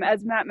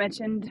 as Matt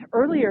mentioned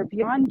earlier,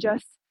 beyond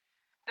just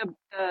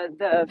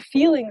the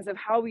feelings of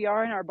how we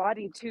are in our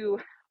body to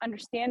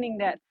understanding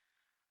that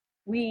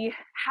we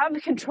have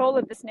control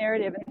of this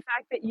narrative, and the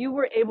fact that you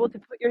were able to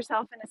put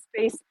yourself in a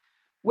space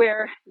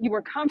where you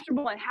were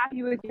comfortable and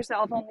happy with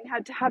yourself, only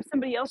had to have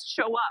somebody else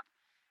show up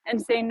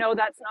and say, no,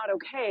 that's not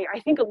okay.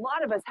 I think a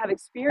lot of us have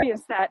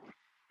experienced that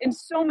in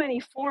so many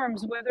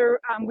forms,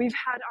 whether we've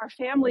had our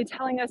family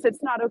telling us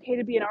it's not okay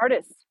to be an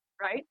artist,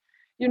 right?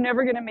 You're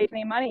never going to make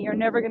any money. You're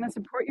never going to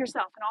support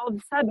yourself. And all of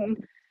a sudden,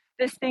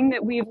 this thing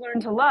that we've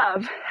learned to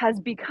love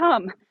has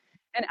become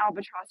an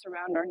albatross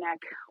around our neck.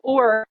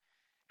 Or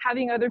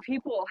having other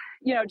people,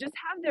 just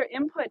have their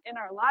input in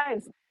our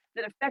lives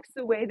that affects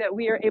the way that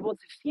we are able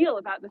to feel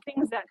about the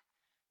things that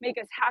make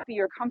us happy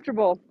or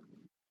comfortable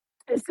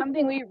is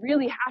something we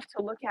really have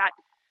to look at,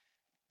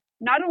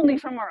 not only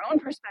from our own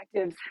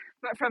perspectives,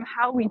 but from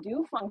how we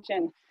do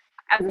function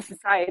as a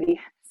society.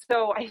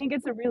 So I think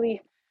it's a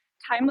really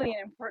timely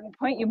and important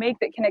point you make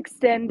that can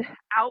extend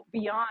out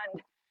beyond,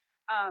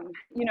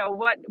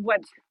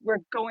 what we're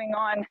going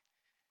on.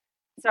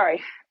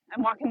 Sorry,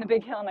 I'm walking the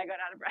big hill and I got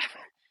out of breath.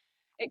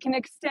 It can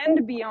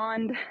extend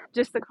beyond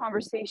just the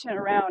conversation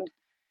around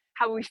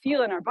how we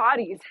feel in our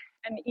bodies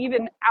and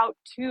even out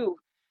to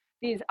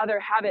these other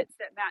habits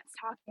that Matt's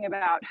talking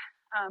about,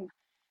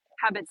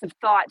 habits of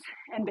thought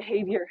and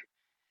behavior.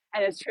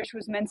 And as Trish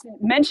was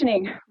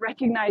mentioning,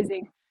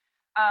 recognizing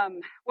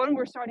when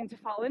we're starting to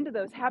fall into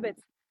those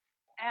habits.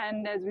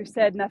 And as we've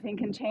said, nothing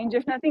can change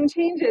if nothing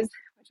changes,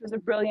 which was a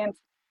brilliant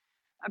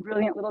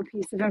little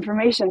piece of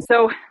information.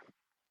 So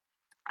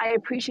I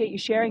appreciate you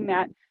sharing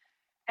that.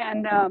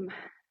 And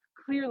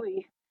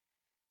clearly,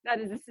 that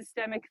is a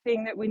systemic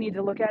thing that we need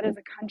to look at as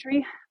a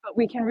country, but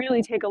we can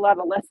really take a lot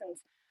of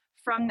lessons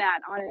from that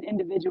on an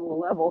individual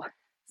level.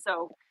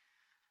 So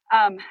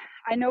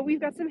I know we've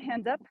got some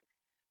hands up,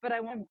 but I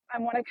want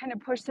to kind of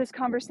push this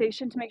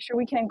conversation to make sure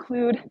we can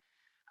include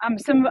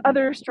some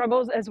other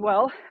struggles as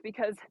well,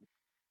 because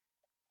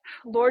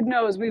Lord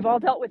knows we've all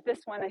dealt with this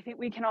one. I think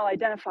we can all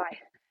identify.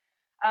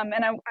 And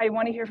I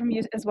want to hear from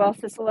you as well,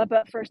 Sissela,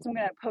 but first I'm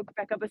going to poke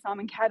Becca Bassam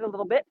and Kat a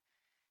little bit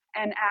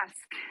and ask,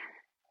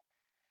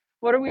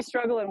 what are we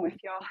struggling with,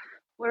 y'all?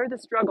 What are the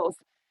struggles?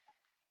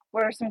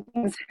 What are some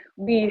things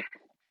we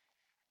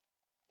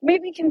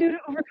maybe can do to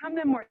overcome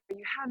them, or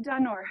you have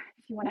done, or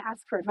if you want to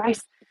ask for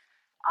advice,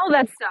 all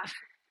that stuff.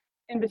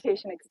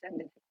 Invitation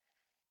extended.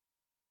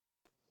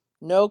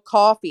 No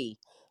coffee.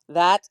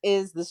 That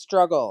is the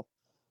struggle.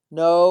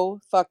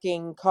 No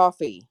fucking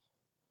coffee.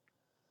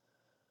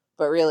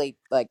 But really,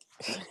 like...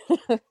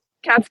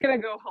 Kat's going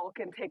to go Hulk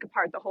and take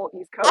apart the whole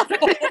East Coast.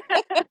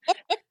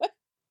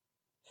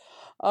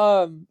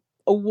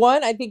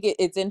 One, I think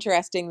it's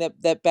interesting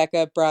that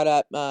Becca brought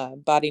up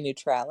body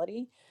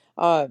neutrality.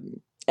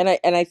 And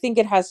I think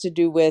it has to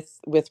do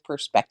with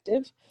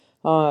perspective.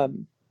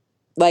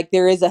 Like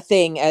there is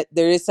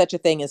such a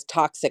thing as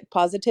toxic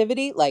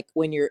positivity, like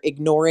when you're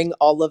ignoring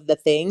all of the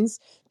things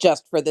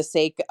just for the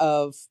sake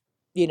of,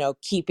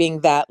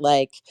 keeping that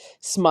like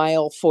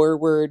smile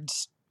forward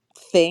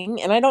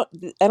thing. And I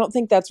don't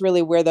think that's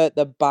really where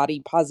the body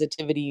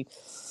positivity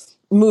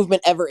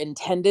movement ever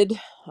intended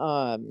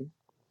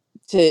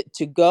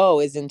to go,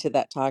 is into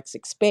that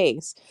toxic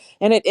space.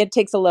 And it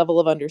takes a level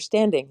of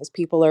understanding as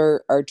people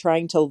are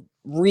trying to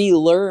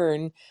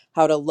relearn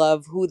how to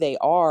love who they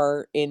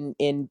are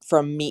in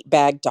from meat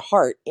bag to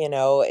heart.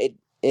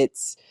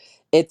 It's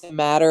a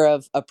matter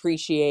of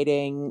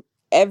appreciating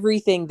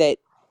everything that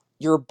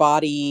your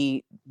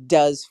body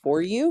does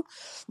for you.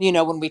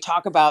 When we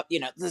talk about,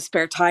 the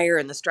spare tire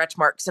and the stretch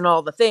marks and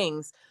all the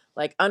things,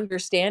 like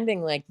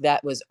understanding like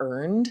that was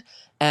earned,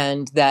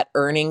 and that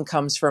earning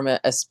comes from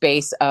a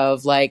space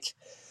of like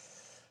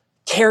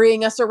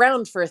carrying us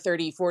around for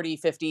 30, 40,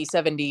 50,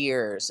 70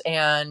 years.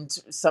 And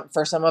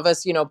for some of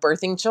us,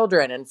 birthing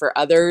children, and for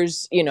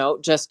others,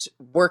 just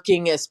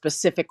working a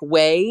specific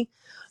way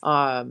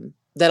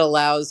that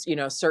allows,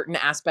 certain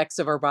aspects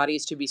of our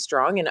bodies to be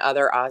strong and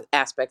other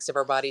aspects of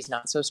our bodies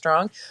not so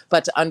strong.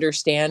 But to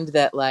understand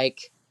that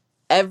like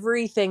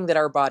everything that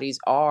our bodies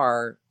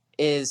are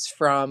is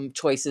from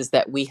choices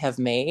that we have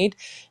made,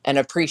 and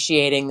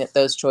appreciating that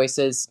those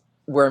choices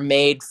were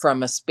made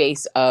from a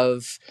space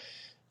of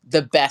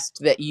the best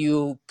that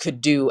you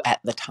could do at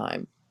the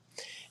time,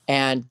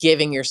 and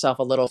giving yourself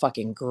a little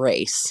fucking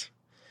grace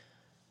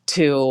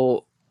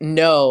to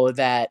know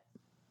that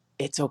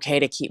it's okay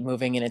to keep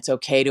moving, and it's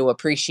okay to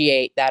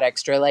appreciate that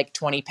extra like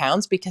 20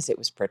 pounds because it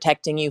was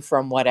protecting you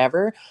from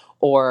whatever,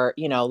 or,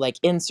 like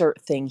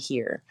insert thing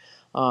here.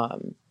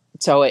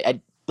 So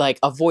I like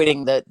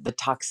avoiding the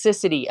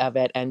toxicity of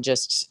it and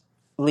just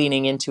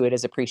leaning into it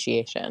as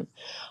appreciation.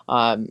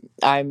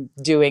 I'm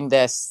doing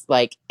this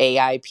like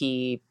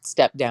AIP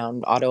step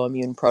down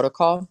autoimmune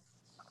protocol.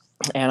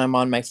 and I'm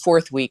on my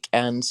 4th week.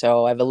 And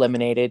so I've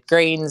eliminated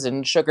grains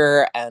and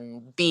sugar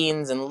and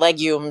beans and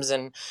legumes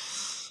and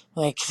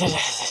like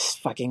this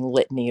fucking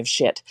litany of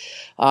shit.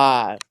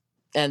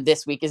 And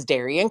this week is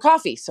dairy and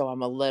coffee. So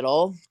I'm a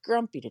little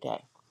grumpy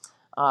today.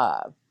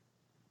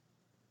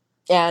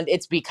 And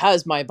it's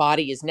because my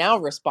body is now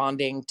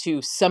responding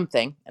to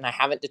something, and I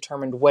haven't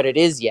determined what it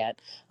is yet.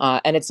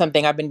 And it's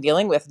something I've been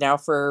dealing with now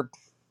for,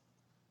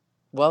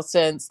 well,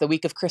 since the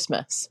week of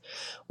Christmas,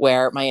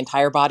 where my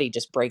entire body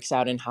just breaks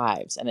out in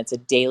hives, and it's a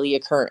daily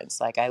occurrence.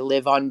 Like I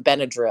live on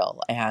Benadryl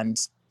and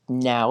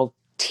now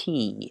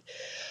tea.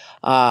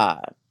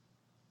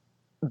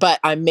 But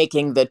I'm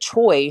making the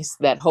choice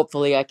that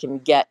hopefully I can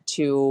get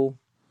to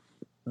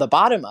the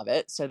bottom of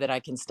it so that I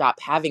can stop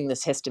having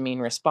this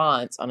histamine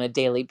response on a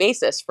daily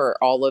basis for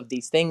all of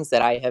these things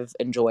that I have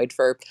enjoyed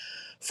for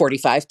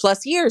 45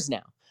 plus years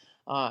now.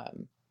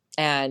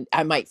 And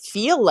I might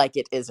feel like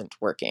it isn't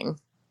working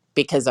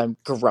because I'm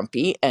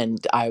grumpy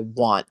and I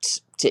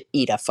want to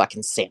eat a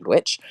fucking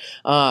sandwich.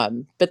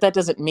 But that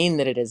doesn't mean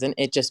that it isn't.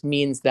 It just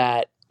means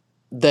that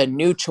the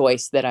new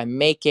choice that I'm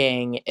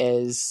making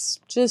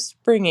is just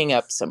bubbling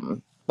up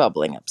some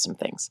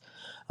things.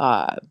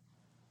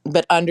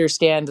 But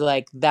understand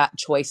like that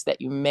choice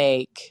that you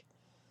make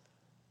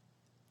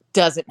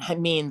doesn't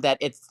mean that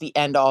it's the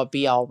end all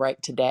be all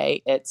right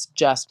today. It's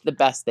just the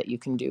best that you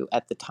can do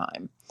at the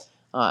time.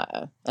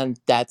 And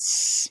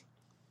that's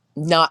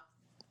not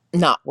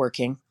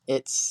working.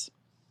 It's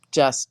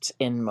just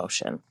in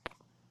motion.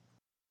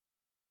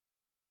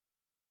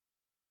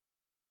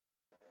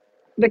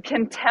 The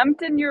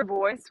contempt in your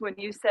voice when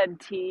you said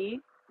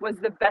tea was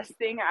the best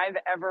thing I've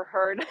ever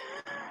heard.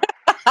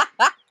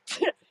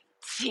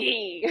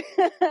 Tea.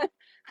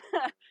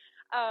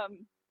 I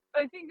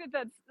think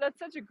that's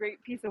such a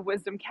great piece of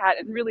wisdom, Kat,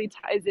 and really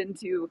ties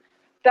into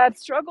that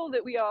struggle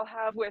that we all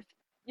have with,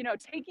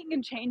 taking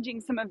and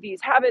changing some of these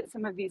habits,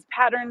 some of these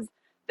patterns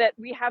that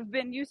we have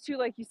been used to,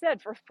 like you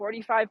said, for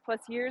 45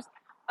 plus years,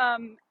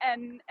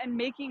 and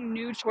making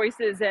new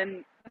choices.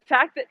 And the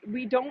fact that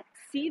we don't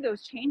see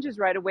those changes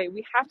right away,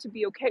 we have to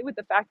be okay with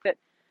the fact that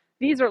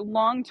these are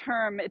long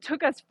term. It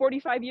took us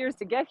 45 years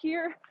to get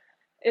here.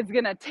 It's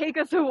going to take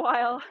us a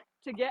while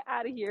to get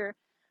out of here.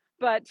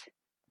 But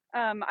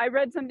I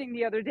read something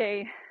the other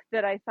day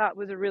that I thought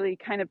was a really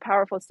kind of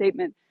powerful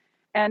statement.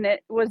 And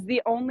it was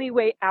the only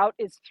way out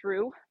is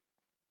through.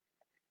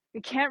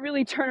 We can't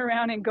really turn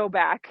around and go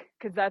back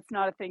because that's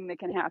not a thing that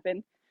can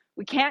happen.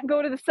 We can't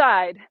go to the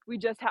side. We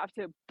just have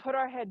to put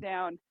our head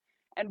down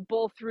and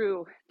bull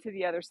through to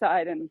the other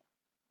side. And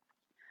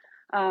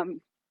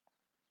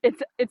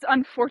it's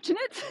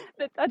unfortunate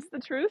that that's the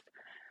truth.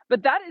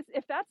 But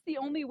if that's the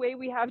only way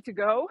we have to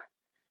go,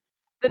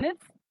 then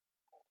it's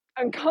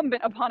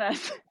incumbent upon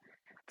us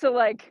to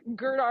like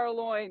gird our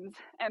loins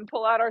and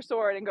pull out our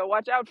sword and go,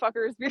 watch out,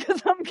 fuckers,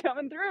 because I'm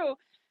coming through.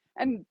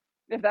 And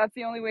if that's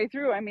the only way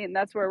through, I mean,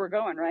 that's where we're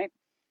going, right?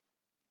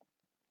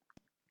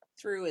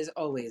 Through is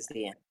always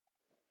the end.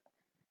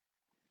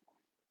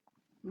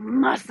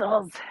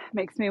 Muscles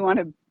makes me want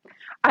to,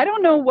 I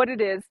don't know what it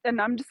is, and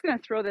I'm just going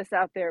to throw this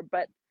out there,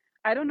 but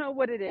I don't know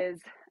what it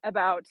is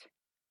about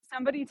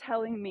somebody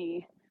telling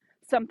me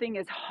something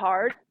is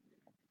hard.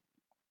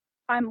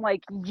 I'm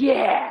like,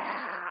 yeah.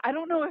 I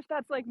don't know if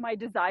that's like my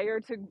desire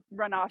to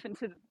run off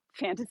into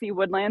fantasy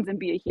woodlands and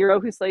be a hero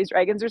who slays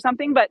dragons or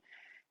something, but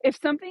if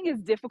something is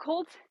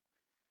difficult,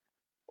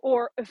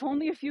 or if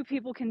only a few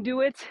people can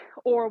do it,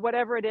 or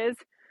whatever it is,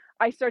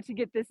 I start to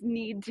get this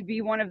need to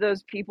be one of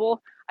those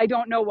people. I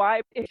don't know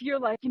why. If you're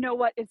like, you know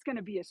what, it's going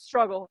to be a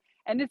struggle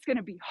and it's going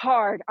to be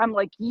hard, I'm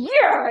like,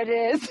 yeah, it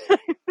is.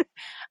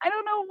 I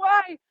don't know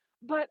why,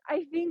 but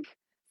I think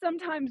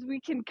sometimes we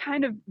can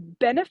kind of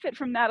benefit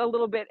from that a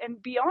little bit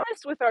and be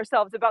honest with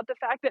ourselves about the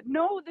fact that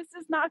no, this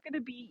is not going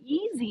to be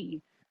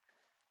easy,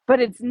 but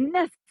it's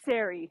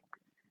necessary.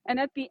 And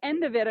at the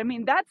end of it, I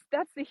mean, that's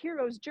the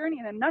hero's journey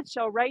in a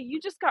nutshell, right? You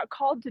just got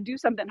called to do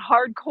something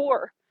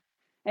hardcore,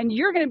 and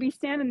you're going to be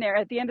standing there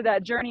at the end of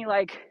that journey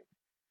like,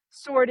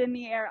 sword in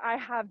the air, I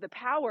have the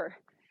power.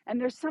 And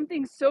there's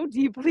something so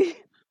deeply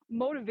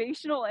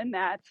motivational in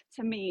that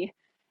to me.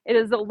 It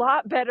is a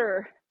lot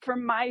better for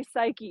my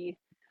psyche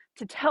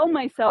to tell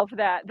myself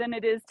that than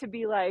it is to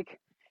be like,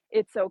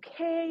 it's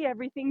okay,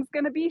 everything's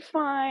going to be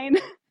fine.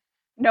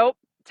 Nope.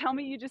 Tell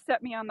me you just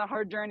set me on the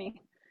hard journey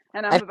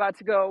and I'm about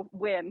to go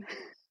win.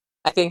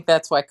 I think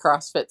that's why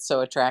CrossFit's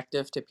so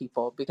attractive to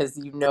people, because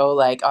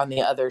like on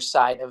the other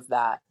side of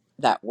that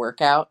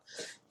workout,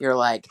 you're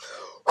like,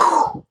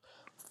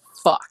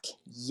 fuck,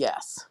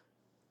 yes,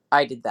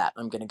 I did that.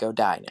 I'm going to go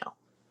die now.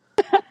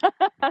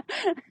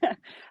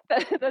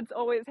 That's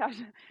always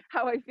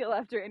how I feel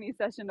after any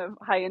session of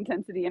high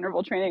intensity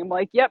interval training. I'm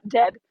like, yep,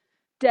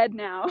 dead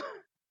now,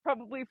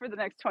 probably for the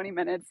next 20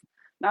 minutes,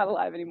 not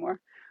alive anymore.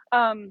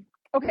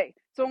 Okay,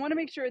 so I want to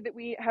make sure that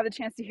we have a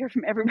chance to hear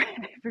from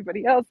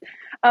everybody else.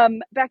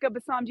 Back up,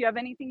 Bassam, do you have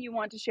anything you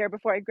want to share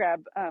before I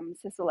grab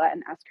Sisela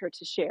and ask her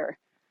to share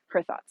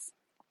her thoughts?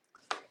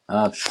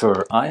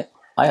 Sure. I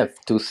have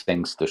two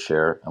things to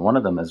share, and one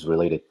of them is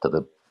related to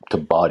the to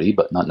body,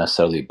 but not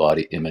necessarily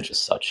body image as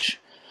such.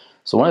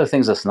 So one of the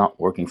things that's not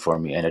working for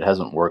me, and it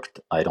hasn't worked,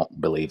 I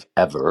don't believe,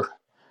 ever,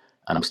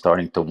 and I'm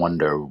starting to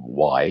wonder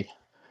why,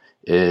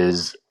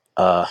 is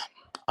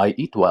I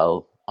eat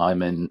well.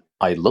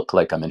 I look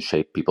like I'm in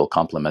shape. People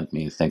compliment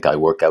me, think I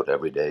work out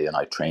every day and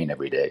I train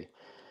every day.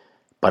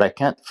 But I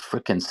can't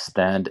freaking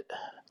stand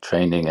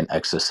training and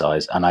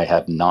exercise, and I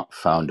have not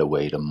found a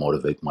way to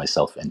motivate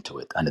myself into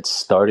it. And it's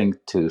starting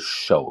to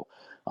show.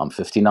 I'm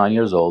 59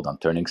 years old, I'm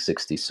turning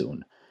 60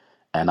 soon,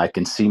 and I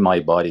can see my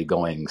body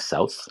going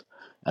south.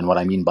 And what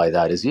I mean by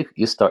that is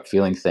you start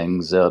feeling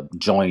things,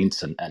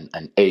 joints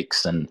and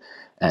aches and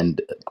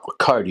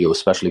cardio,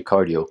 especially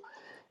cardio.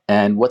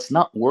 And what's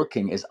not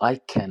working is I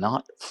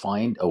cannot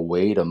find a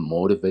way to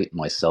motivate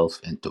myself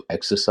into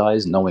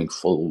exercise, knowing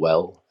full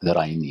well that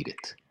I need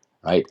it,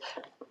 right?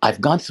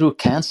 I've gone through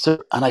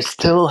cancer and I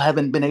still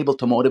haven't been able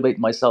to motivate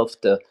myself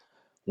to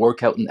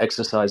work out and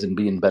exercise and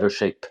be in better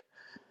shape.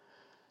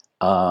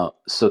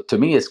 So to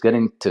me, it's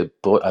getting to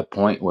a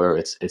point where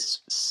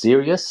it's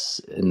serious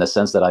in the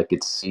sense that I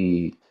could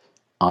see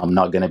I'm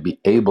not going to be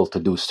able to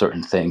do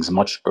certain things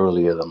much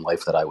earlier than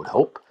life that I would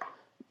hope,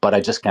 but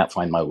I just can't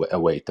find a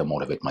way to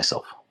motivate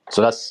myself.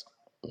 So that's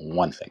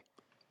one thing.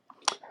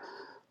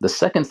 The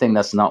second thing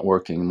that's not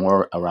working,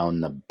 more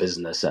around the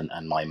business and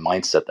my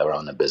mindset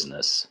around the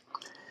business,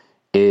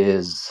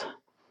 is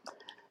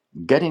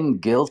getting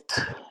guilt.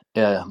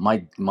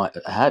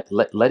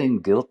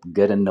 Letting guilt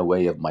get in the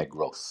way of my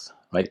growth.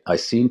 Right, I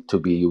seem to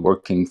be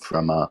working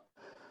from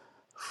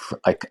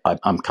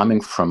I'm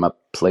coming from a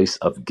place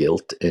of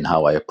guilt in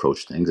how I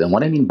approach things. And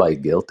what I mean by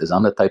guilt is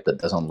I'm the type that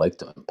doesn't like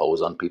to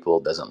impose on people,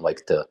 doesn't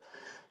like to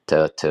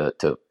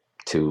to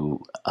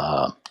to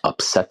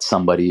upset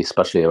somebody,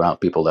 especially around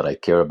people that I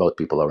care about,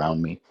 people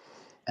around me.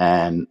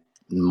 And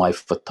my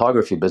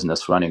photography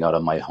business running out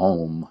of my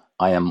home,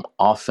 I am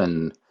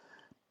often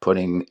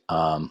putting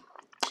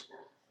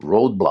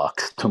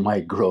roadblocks to my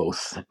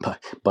growth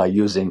by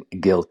using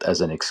guilt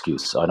as an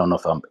excuse. So I don't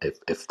know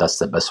if that's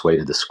the best way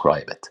to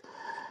describe it,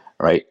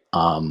 right?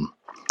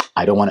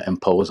 I don't want to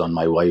impose on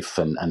my wife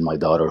and my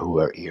daughter who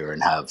are here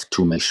and have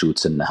too many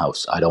shoots in the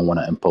house. I don't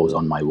want to impose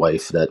on my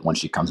wife that when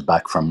she comes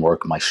back from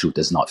work, my shoot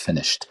is not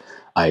finished.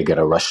 I get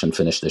a rush and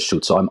finish the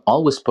shoot. So I'm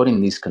always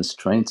putting these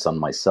constraints on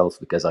myself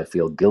because I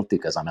feel guilty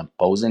because I'm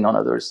imposing on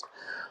others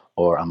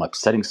or I'm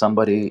upsetting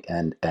somebody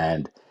and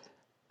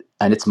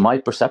it's my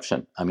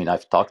perception. I mean,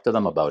 I've talked to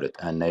them about it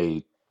and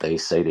they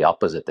say the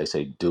opposite. They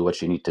say, do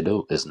what you need to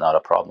do. It's not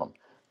a problem.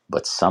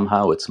 But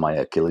somehow it's my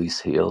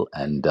Achilles heel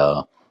and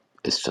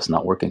it's just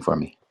not working for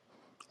me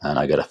and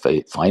I gotta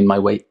find my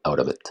way out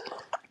of it.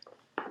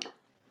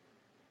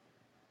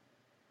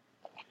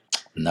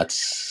 And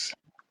that's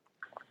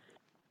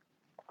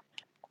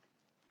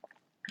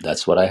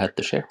what I had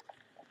to share.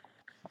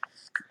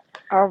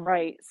 All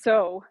right.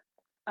 So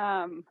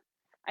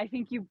I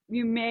think you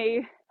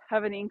may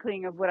have an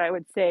inkling of what I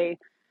would say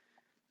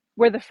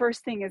where the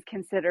first thing is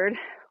considered,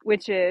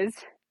 which is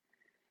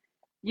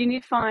you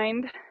need to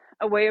find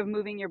a way of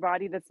moving your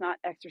body that's not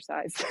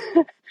exercise.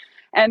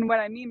 And what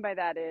I mean by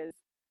that is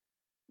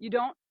you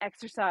don't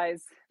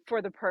exercise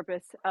for the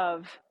purpose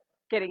of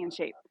getting in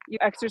shape. You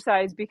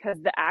exercise because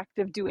the act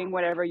of doing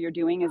whatever you're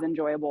doing is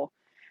enjoyable.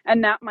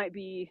 And that might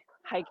be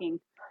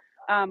hiking,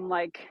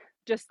 like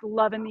just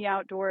loving the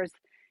outdoors,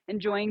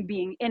 enjoying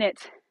being in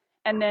it.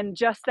 And then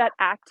just that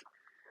act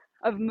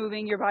of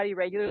moving your body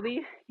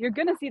regularly, you're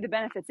going to see the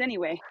benefits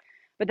anyway.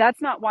 But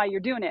that's not why you're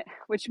doing it,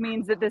 which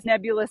means that this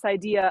nebulous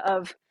idea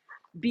of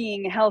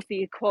being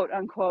healthy, quote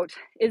unquote,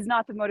 is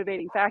not the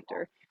motivating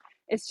factor.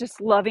 It's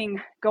just loving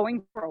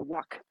going for a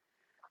walk.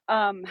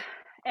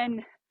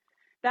 And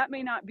that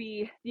may not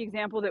be the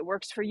example that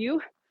works for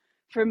you.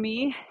 For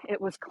me,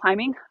 it was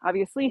climbing,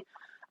 obviously.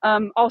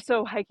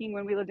 Also hiking.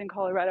 When we lived in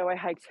Colorado, I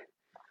hiked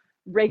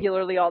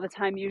regularly all the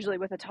time, usually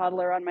with a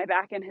toddler on my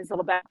back and his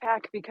little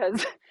backpack,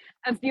 because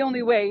that's the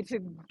only way to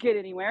get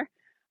anywhere.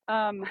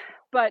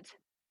 But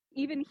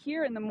even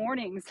here in the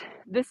mornings,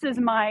 this is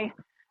my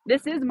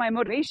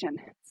motivation.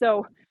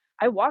 So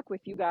I walk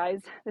with you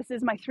guys. This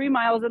is my 3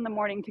 miles in the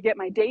morning to get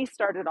my day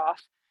started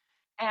off.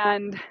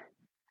 And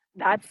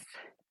I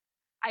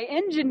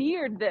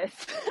engineered this.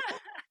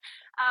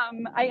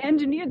 I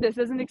engineered this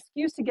as an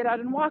excuse to get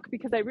out and walk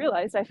because I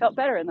realized I felt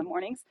better in the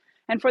mornings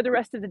and for the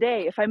rest of the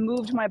day if I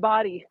moved my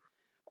body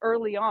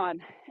early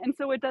on. And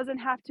so it doesn't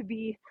have to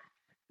be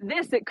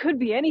this, it could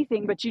be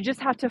anything, but you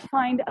just have to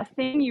find a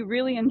thing you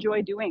really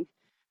enjoy doing.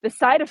 The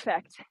side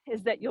effect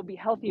is that you'll be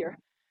healthier,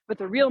 but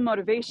the real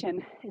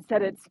motivation is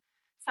that it's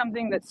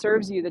something that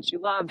serves you, that you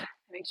love,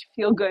 makes you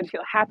feel good,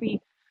 feel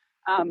happy,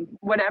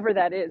 whatever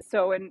that is.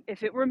 So, and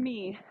if it were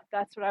me,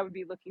 that's what I would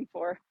be looking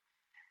for.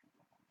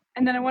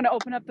 And then I want to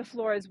open up the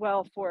floor as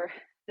well for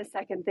the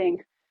second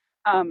thing,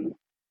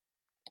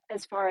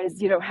 as far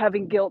as,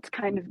 having guilt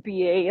kind of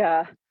be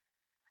a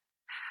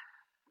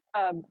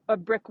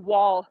brick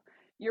wall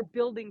you're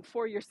building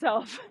for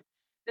yourself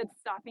that's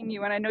stopping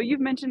you. And I know you've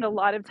mentioned a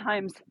lot of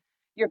times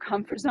your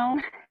comfort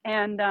zone,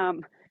 and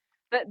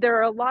that there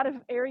are a lot of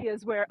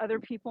areas where other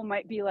people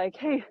might be like,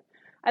 hey,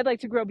 I'd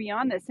like to grow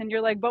beyond this. And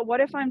you're like, but what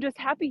if I'm just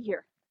happy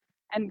here?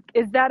 And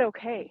is that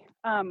okay?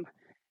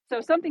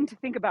 So something to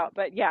think about.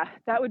 But yeah,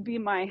 that would be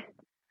my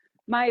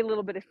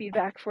little bit of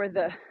feedback for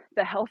the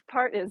health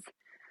part is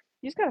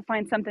you just got to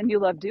find something you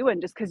love doing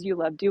just because you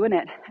love doing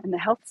it, and the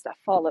health stuff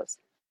follows.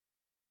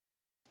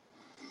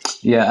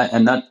 Yeah,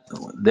 and that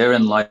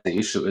therein lies the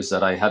issue is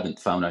that I haven't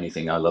found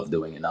anything I love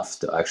doing enough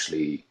to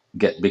actually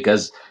get,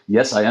 because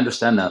yes, I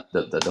understand that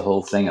the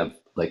whole thing of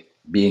like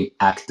being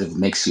active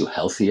makes you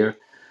healthier,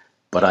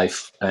 but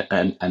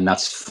and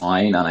that's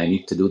fine, and I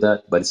need to do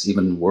that, but it's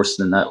even worse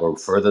than that or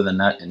further than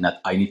that, in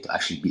that I need to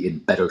actually be in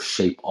better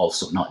shape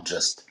also, not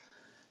just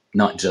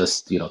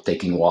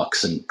taking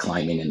walks and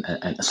climbing and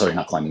sorry,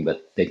 not climbing,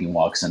 but taking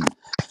walks and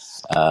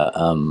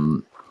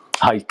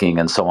hiking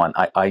and so on.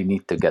 I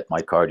need to get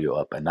my cardio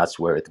up, and that's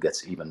where it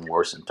gets even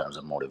worse in terms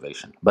of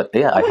motivation. But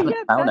yeah, I Well, haven't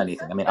yeah, found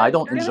anything. I mean, I that's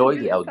don't gonna enjoy be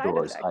the a side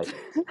outdoors. I effect.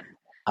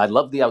 I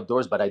love the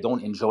outdoors, but I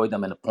don't enjoy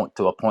them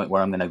to a point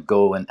where I'm going to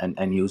go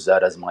and use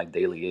that as my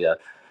daily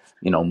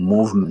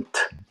movement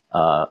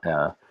uh,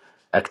 uh,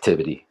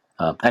 activity.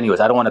 Anyways,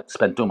 I don't want to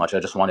spend too much. I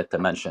just wanted to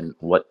mention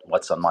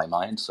what's on my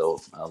mind, so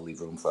I'll leave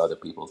room for other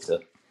people to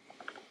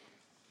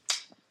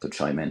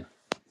chime in.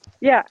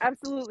 Yeah,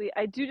 absolutely.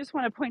 I do just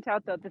want to point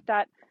out though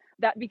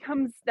that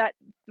becomes that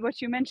what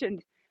you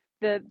mentioned,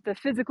 the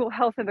physical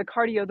health and the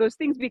cardio, those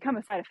things become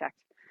a side effect.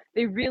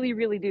 They really,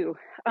 really do.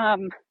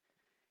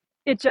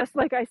 It just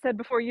like I said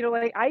before,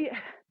 like I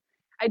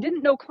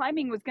didn't know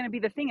climbing was going to be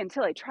the thing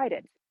until I tried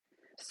it.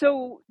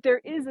 So there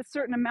is a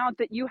certain amount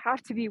that you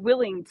have to be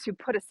willing to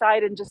put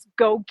aside and just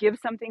go give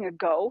something a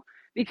go,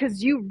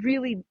 because you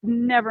really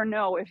never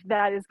know if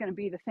that is going to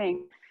be the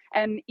thing.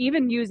 And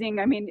even using,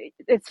 I mean,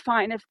 it's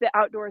fine if the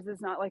outdoors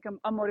is not like a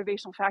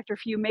motivational factor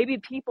for you. Maybe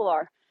people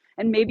are,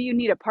 and maybe you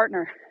need a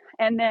partner.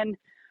 And then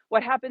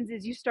what happens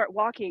is you start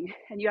walking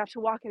and you have to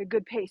walk at a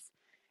good pace.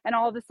 And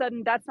all of a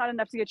sudden, that's not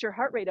enough to get your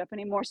heart rate up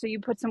anymore. So you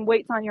put some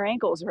weights on your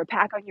ankles or a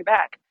pack on your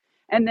back,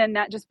 and then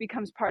that just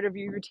becomes part of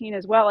your routine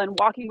as well. And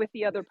walking with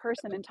the other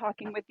person and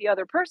talking with the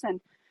other person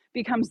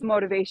becomes the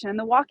motivation, and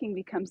the walking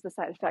becomes the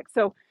side effect.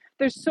 So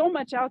there's so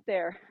much out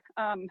there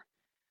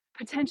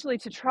potentially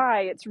to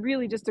try. It's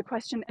really just a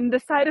question, and the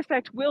side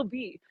effect will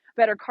be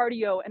better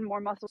cardio and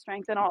more muscle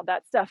strength and all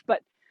that stuff,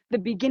 but the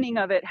beginning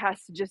of it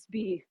has to just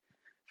be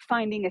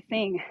finding a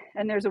thing.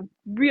 And there's a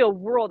real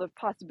world of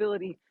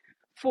possibility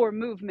for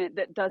movement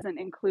that doesn't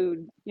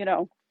include the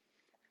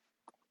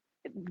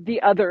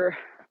other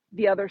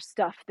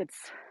stuff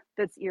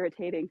that's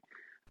irritating.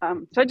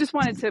 So I just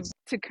wanted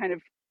to kind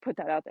of put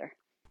that out there.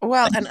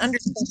 Well, and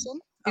understand Question?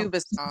 too, Oh,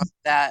 Bassam,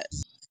 that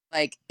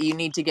like you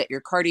need to get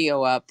your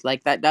cardio up.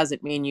 Like that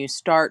doesn't mean you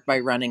start by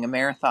running a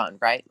marathon,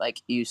 right?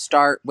 Like you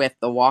start with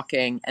the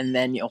walking, and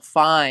then you'll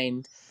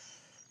find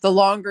the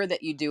longer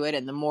that you do it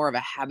and the more of a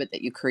habit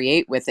that you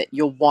create with it,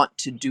 you'll want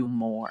to do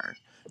more.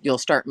 You'll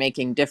start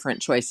making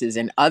different choices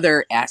in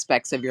other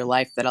aspects of your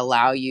life that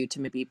allow you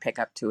to maybe pick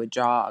up to a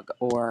jog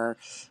or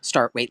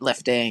start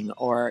weightlifting,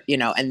 or,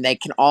 and they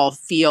can all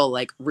feel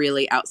like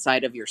really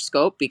outside of your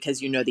scope, because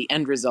the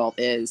end result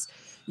is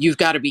you've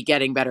got to be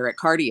getting better at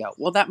cardio.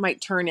 Well, that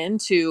might turn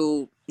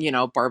into,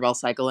 barbell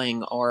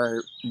cycling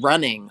or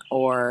running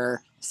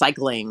or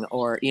cycling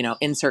or,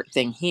 insert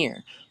thing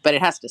here, but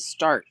it has to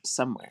start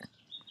somewhere.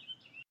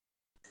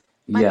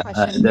 My Yeah, question.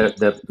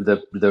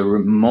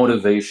 the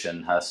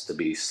motivation has to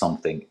be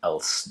something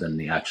else than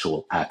the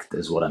actual act,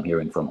 is what I'm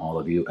hearing from all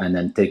of you. And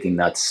then taking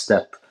that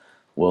step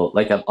will,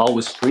 like I've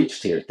always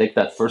preached here, take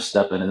that first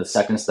step, and then the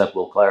second step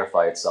will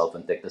clarify itself,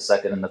 and take the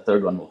second, and the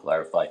third one will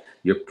clarify.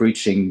 You're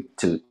preaching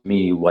to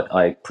me what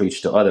I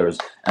preach to others,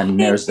 and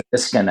there's the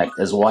disconnect.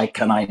 Is why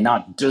can I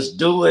not just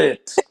do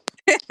it?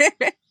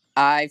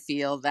 I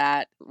feel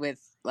that with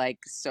like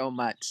so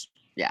much.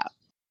 Yeah.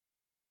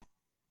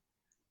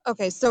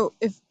 okay. So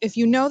if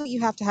you know that you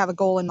have to have a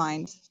goal in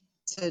mind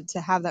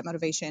to have that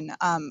motivation,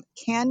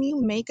 can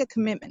you make a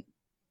commitment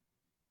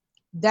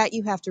that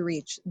you have to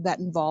reach that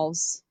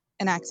involves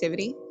an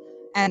activity?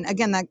 And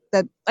again, that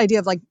idea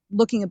of like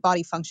looking at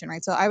body function,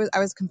 right? So I was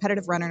a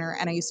competitive runner,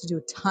 and I used to do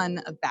a ton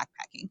of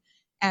backpacking,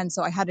 and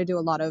so I had to do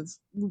a lot of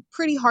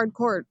pretty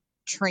hardcore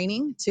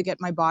training to get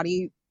my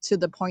body to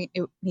the point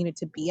it needed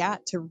to be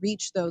at to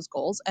reach those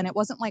goals. And it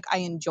wasn't like I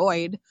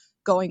enjoyed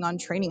going on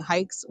training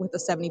hikes with a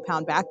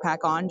 70-pound backpack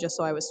on just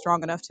so I was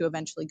strong enough to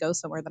eventually go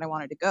somewhere that I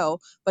wanted to go,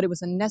 but it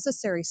was a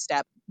necessary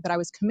step that I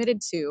was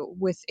committed to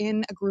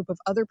within a group of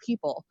other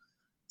people.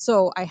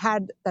 So I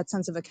had that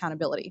sense of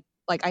accountability.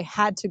 Like I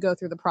had to go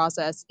through the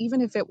process,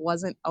 even if it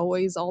wasn't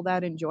always all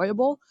that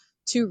enjoyable,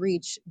 to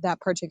reach that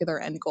particular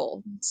end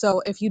goal.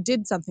 So if you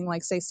did something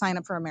like, say, sign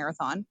up for a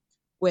marathon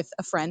with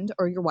a friend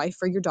or your wife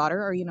or your daughter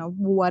or,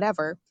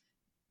 whatever,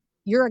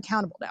 you're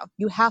accountable now.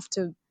 You have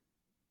to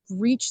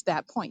reach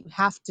that point. You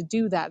have to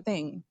do that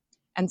thing.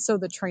 And so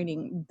the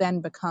training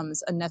then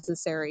becomes a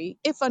necessary,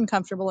 if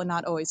uncomfortable and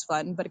not always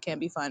fun, but it can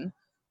be fun,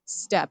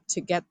 step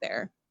to get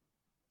there.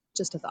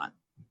 Just a thought.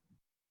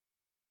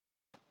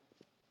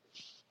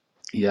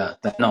 Yeah,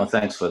 no,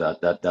 thanks for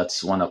that.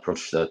 That's one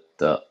approach that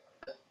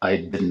I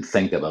didn't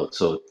think about.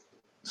 So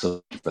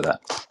So for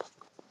that,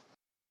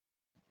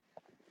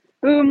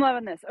 Boom,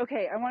 loving this.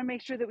 Okay, I want to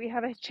make sure that we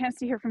have a chance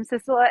to hear from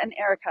Sisela and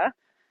Erica.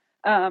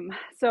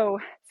 So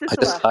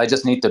Sisela, I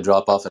just need to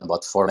drop off in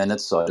about 4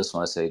 minutes, so I just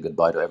want to say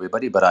goodbye to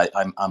everybody. But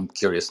I'm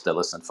curious to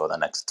listen for the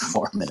next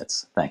 4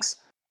 minutes. Thanks.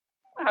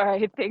 all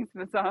right, thanks,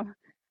 Bassam.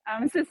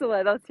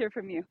 Sisela, let's hear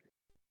from you.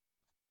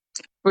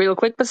 Real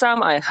quick,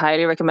 Bassam, I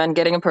highly recommend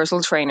getting a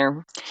personal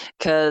trainer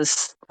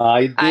because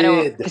I I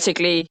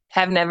did.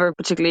 have never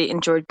particularly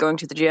enjoyed going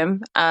to the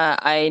gym.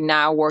 I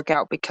now work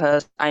out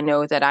because I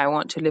know that I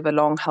want to live a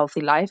long,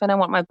 healthy life and I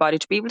want my body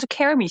to be able to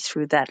carry me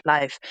through that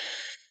life.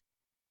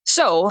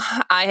 So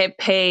I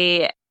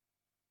pay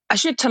a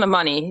shit ton of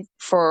money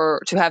to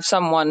have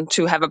someone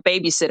to have a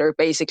babysitter,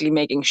 basically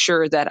making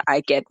sure that I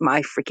get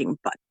my freaking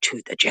butt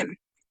to the gym.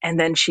 And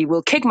then she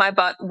will kick my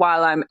butt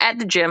while I'm at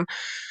the gym.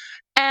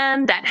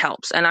 And that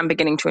helps. And I'm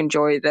beginning to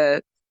enjoy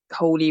the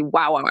holy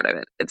wow out of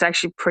it. It's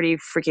actually pretty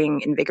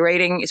freaking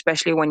invigorating,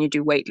 especially when you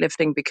do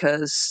weightlifting,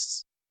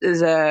 because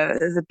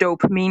the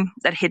dopamine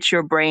that hits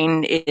your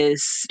brain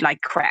is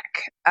like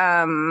crack.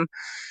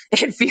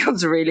 It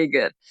feels really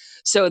good.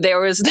 So there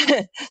was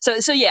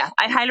so yeah,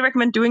 I highly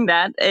recommend doing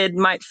that. It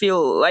might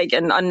feel like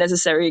an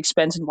unnecessary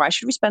expense, and why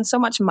should we spend so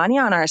much money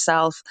on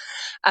ourselves?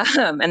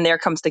 And there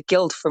comes the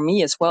guilt for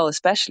me as well,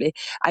 especially.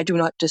 I do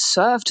not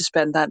deserve to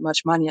spend that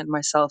much money on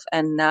myself.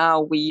 And now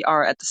we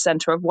are at the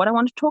center of what I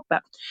want to talk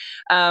about.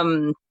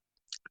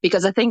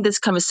 Because I think this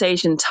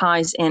conversation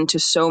ties into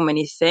so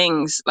many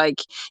things.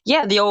 Like,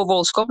 yeah, the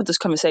overall scope of this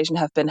conversation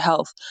have been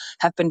health,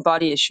 have been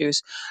body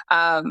issues.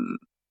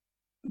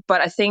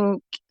 But I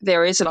think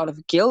there is a lot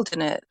of guilt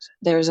in it.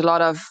 There's a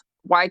lot of,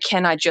 why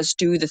can't I just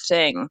do the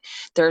thing?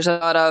 There's a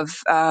lot of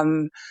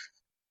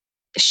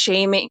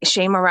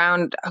shame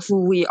around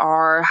who we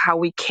are, how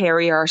we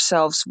carry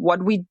ourselves,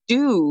 what we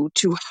do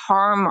to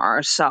harm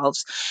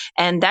ourselves.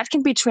 And that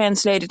can be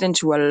translated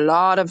into a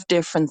lot of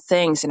different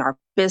things in our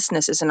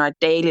businesses, in our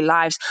daily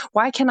lives.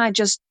 Why can't I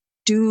just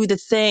do the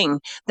thing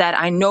that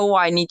I know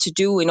I need to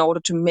do in order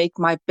to make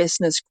my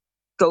business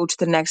go to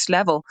the next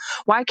level?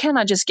 Why can't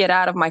I just get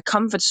out of my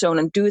comfort zone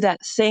and do that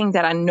thing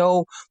that I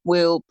know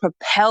will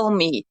propel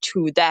me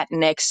to that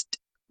next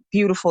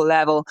beautiful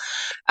level?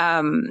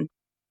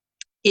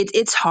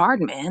 It's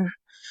hard, man.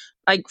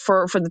 Like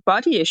for the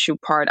body issue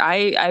part,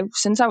 I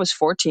since I was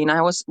 14,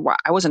 I was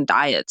on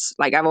diets.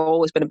 Like, I've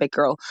always been a big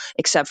girl,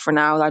 except for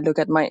now. I look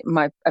at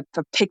my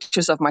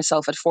pictures of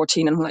myself at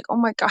 14, and I'm like, oh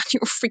my god,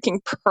 you're freaking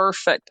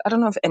perfect. I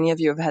don't know if any of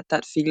you have had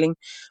that feeling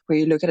where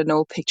you look at an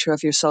old picture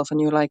of yourself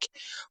and you're like,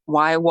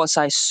 why was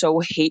I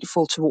so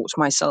hateful towards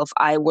myself?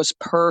 I was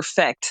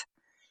perfect.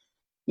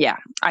 Yeah,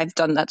 I've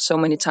done that so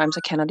many times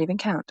I cannot even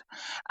count.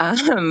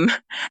 And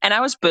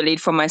I was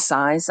bullied for my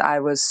size. I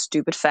was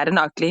stupid, fat, and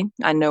ugly.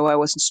 I know I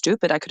wasn't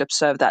stupid. I could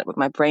observe that with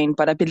my brain,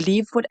 but I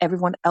believed what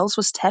everyone else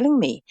was telling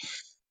me.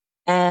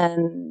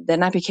 And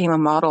then I became a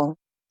model,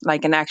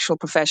 like an actual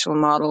professional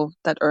model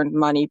that earned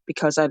money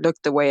because I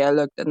looked the way I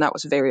looked, and that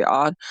was very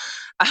odd.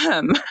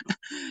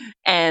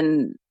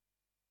 And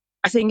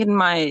I think in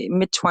my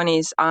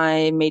mid-20s,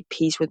 I made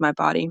peace with my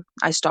body.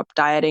 I stopped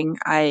dieting.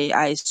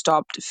 I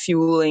stopped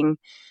fueling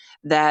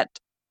that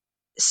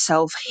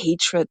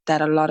self-hatred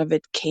that a lot of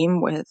it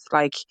came with,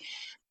 like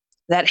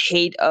that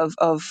hate of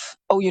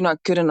oh, you're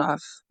not good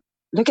enough.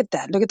 Look at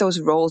that, look at those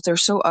roles, they're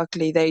so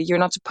ugly, you're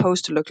not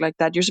supposed to look like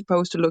that, you're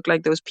supposed to look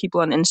like those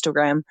people on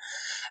Instagram.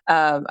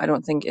 I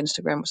don't think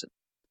Instagram was a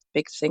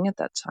big thing at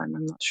that time,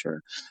 I'm not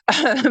sure.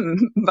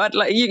 But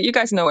like, you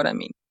guys know what I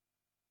mean.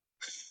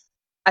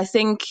 I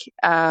think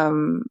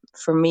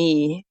for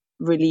me,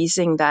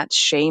 releasing that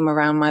shame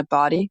around my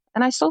body,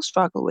 and I still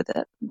struggle with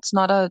it, it's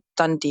not a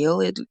done deal,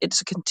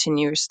 it's a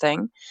continuous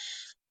thing.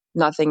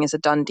 Nothing is a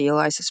done deal,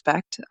 I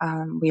suspect.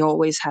 We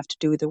always have to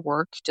do the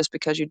work. Just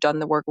because you've done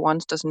the work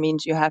once doesn't mean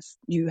you have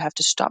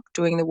to stop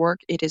doing the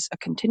work. It is a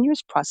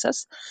continuous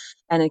process,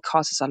 and it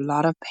causes a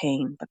lot of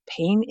pain. But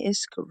pain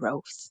is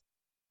growth.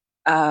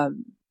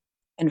 And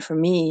for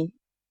me,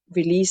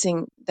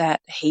 releasing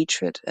that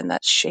hatred and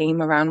that shame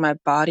around my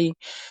body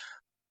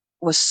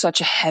was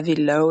such a heavy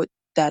load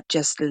that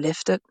just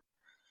lifted.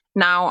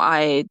 Now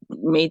I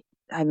made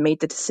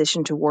the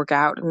decision to work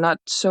out, not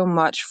so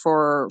much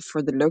for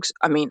the looks.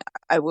 I mean,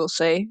 I will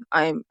say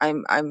I'm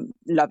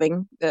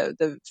loving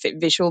the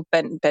visual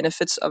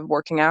benefits of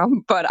working out,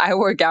 but I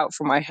work out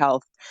for my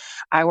health.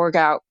 I work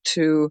out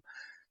to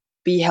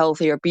be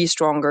healthier, be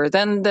stronger.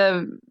 Then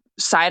the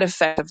side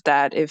effect of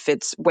that, if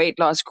it's weight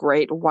loss,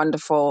 great,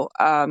 wonderful.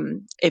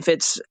 If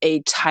it's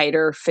a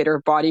tighter, fitter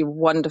body,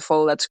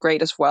 wonderful. That's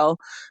great as well.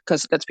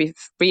 Because let's be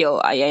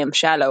real, I am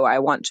shallow. I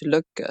want to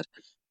look good.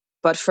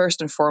 But first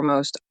and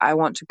foremost, I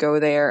want to go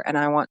there and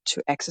I want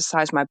to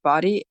exercise my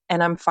body.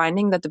 And I'm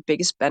finding that the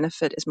biggest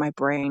benefit is my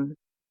brain.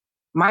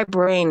 My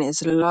brain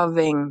is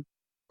loving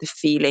the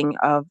feeling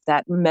of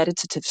that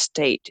meditative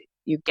state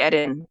you get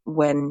in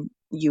when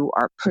you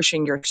are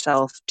pushing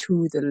yourself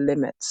to the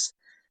limits.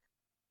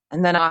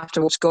 And then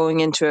afterwards,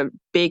 going into a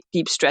big,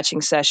 deep stretching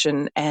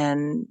session,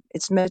 and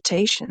it's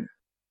meditation.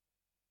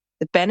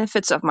 The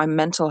benefits of my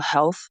mental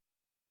health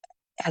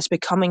as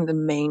becoming the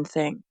main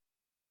thing.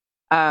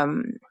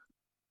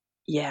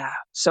 Yeah.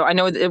 So I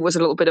know it was a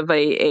little bit of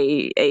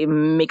a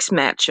mixed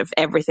match of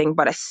everything,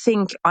 but I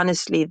think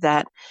honestly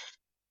that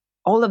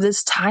all of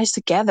this ties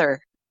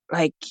together.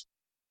 Like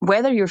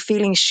whether you're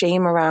feeling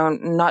shame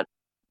around not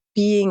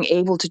being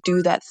able to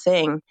do that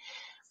thing,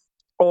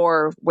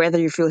 or whether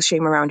you feel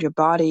shame around your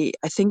body,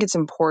 I think it's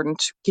important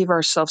to give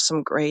ourselves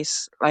some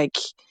grace, like,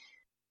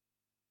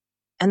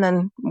 and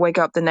then wake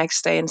up the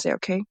next day and say,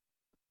 okay,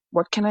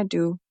 what can I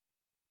do?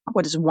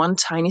 What is one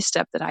tiny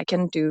step that I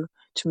can do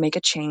to make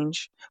a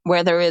change?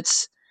 Whether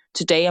it's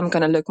today I'm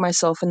going to look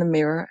myself in the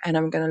mirror and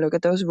I'm going to look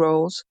at those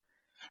roles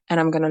and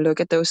I'm going to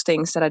look at those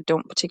things that I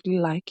don't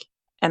particularly like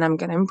and I'm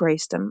going to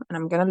embrace them and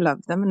I'm going to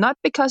love them. Not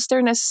because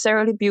they're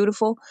necessarily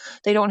beautiful,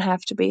 they don't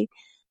have to be,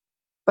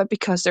 but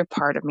because they're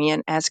part of me.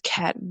 And as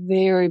Kat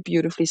very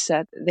beautifully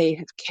said, they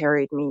have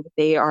carried me.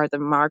 They are the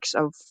marks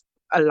of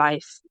a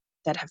life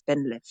that have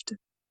been lived.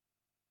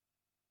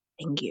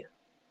 Thank you.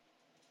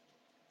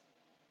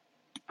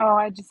 Oh,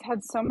 I just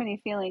had so many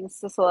feelings,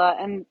 Sissela,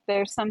 and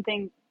there's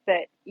something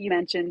that you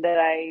mentioned that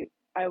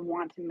I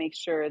want to make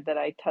sure that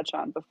I touch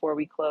on before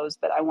we close,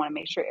 but I want to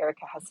make sure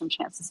Erica has some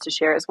chances to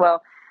share as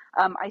well.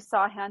 I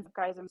saw hands up,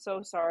 guys. I'm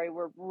so sorry.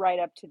 We're right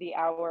up to the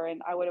hour,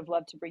 and I would have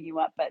loved to bring you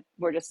up, but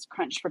we're just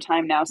crunched for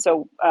time now.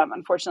 So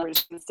unfortunately, we're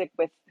just going to stick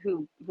with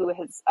who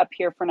is up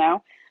here for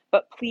now.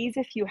 But please,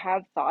 if you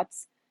have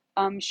thoughts,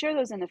 share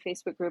those in the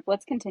Facebook group.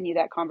 Let's continue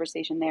that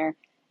conversation there.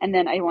 And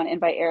then I want to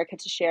invite Erica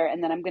to share,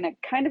 and then I'm going to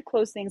kind of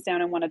close things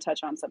down and want to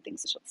touch on something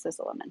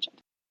Sissela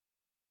mentioned.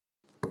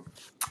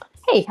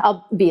 Hey,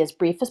 I'll be as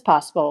brief as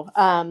possible.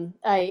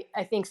 I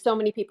think so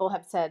many people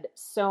have said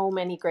so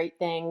many great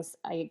things.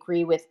 I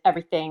agree with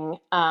everything.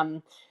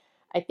 I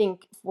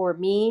think for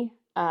me,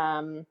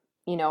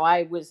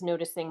 I was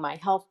noticing my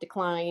health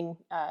decline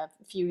a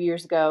few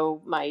years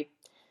ago. My,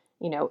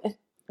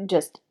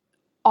 just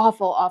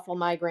awful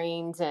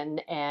migraines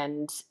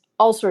and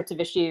all sorts of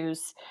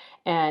issues,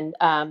 and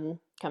come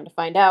to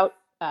find out,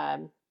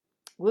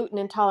 gluten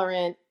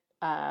intolerant.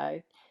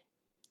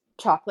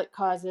 Chocolate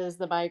causes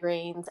the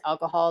migraines,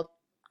 alcohol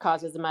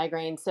causes the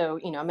migraines. So,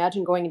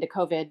 imagine going into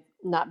COVID,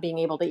 not being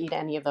able to eat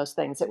any of those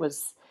things. It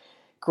was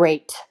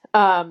great.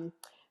 But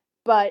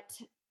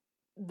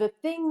the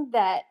thing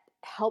that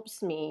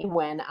helps me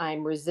when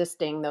I'm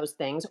resisting those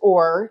things,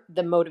 or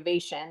the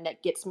motivation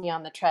that gets me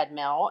on the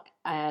treadmill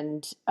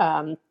and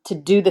to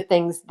do the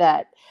things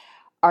that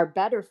are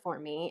better for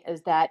me,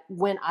 is that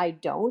when I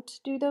don't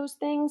do those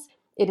things,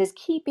 it is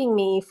keeping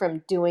me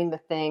from doing the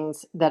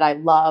things that I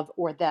love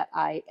or that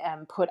I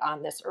am put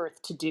on this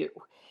earth to do.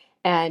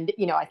 And,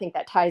 I think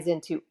that ties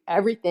into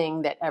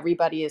everything that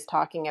everybody is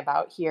talking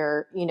about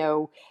here.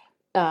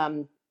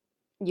 Um,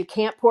 you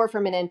can't pour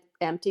from an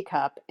empty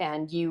cup,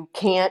 and you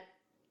can't,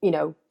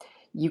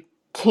 you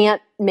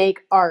can't make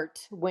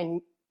art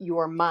when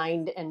your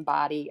mind and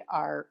body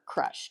are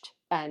crushed.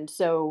 And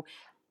so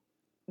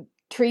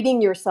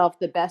treating yourself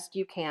the best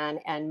you can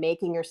and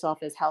making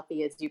yourself as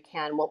healthy as you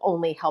can will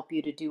only help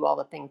you to do all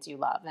the things you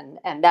love.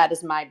 And that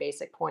is my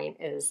basic point,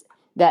 is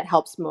that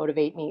helps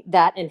motivate me.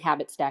 That and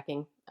habit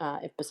stacking,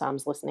 if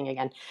Basam's listening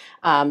again,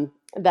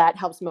 that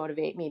helps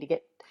motivate me to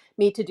get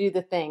me to do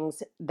the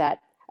things that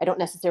I don't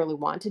necessarily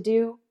want to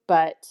do,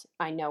 but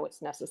I know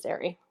it's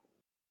necessary.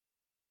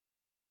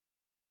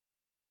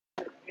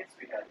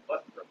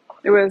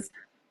 There was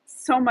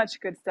so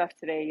much good stuff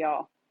today,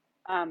 y'all.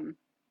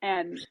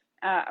 And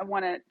I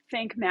want to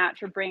thank Matt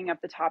for bringing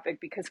up the topic,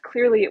 because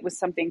clearly it was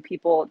something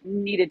people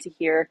needed to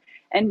hear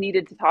and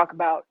needed to talk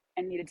about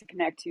and needed to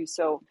connect to.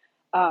 So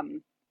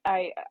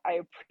I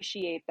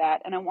appreciate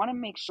that. And I want to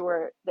make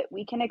sure that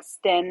we can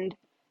extend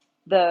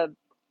the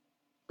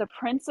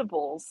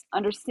principles,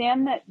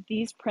 understand that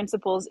these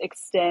principles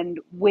extend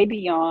way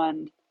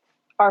beyond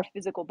our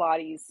physical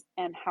bodies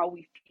and how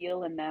we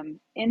feel in them,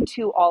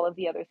 into all of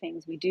the other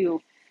things we do,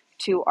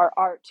 to our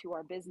art, to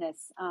our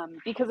business.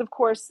 Because of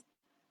course,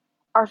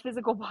 our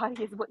physical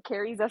body is what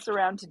carries us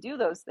around to do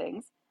those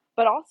things,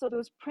 but also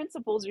those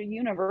principles are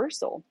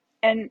universal.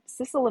 And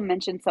Sissela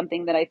mentioned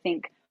something that I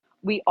think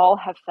we all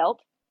have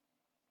felt,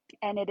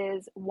 and it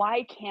is,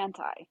 why can't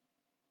I?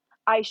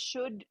 I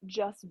should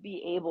just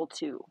be able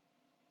to,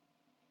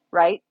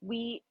 right?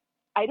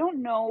 I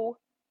don't know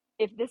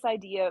if this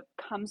idea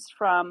comes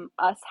from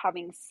us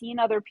having seen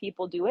other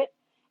people do it.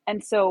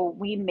 And so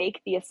we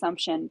make the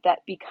assumption that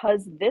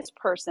because this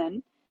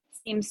person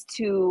seems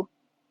to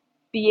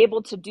be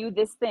able to do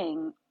this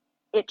thing,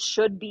 it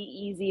should be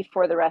easy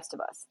for the rest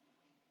of us.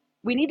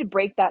 We need to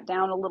break that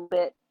down a little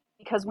bit,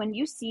 because when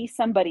you see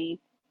somebody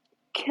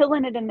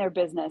killing it in their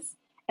business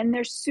and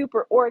they're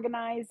super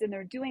organized and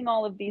they're doing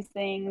all of these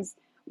things,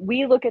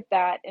 we look at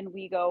that and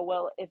we go,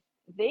 well, if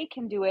they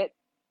can do it,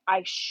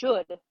 I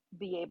should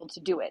be able to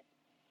do it.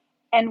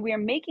 And we're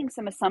making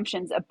some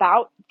assumptions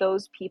about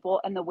those people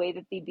and the way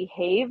that they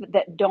behave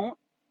that don't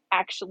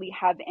actually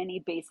have any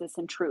basis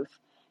in truth,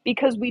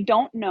 because we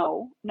don't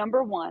know,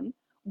 number one,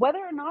 whether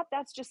or not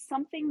that's just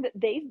something that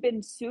they've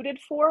been suited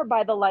for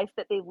by the life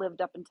that they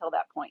lived up until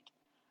that point.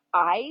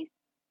 I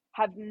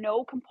have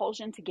no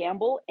compulsion to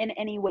gamble in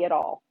any way at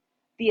all.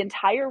 The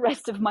entire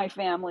rest of my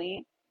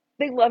family,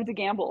 they love to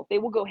gamble. They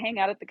will go hang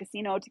out at the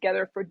casino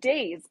together for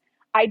days.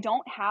 I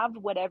don't have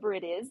whatever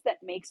it is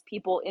that makes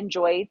people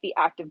enjoy the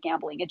act of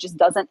gambling. It just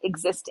doesn't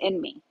exist in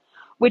me,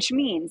 which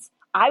means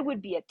I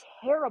would be a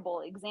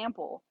terrible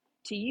example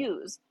to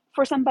use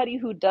for somebody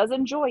who does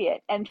enjoy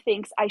it and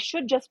thinks I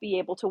should just be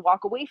able to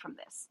walk away from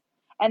this.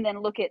 And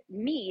then look at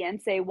me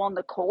and say, well,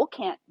 Nicole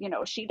can't,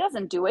 she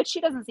doesn't do it. She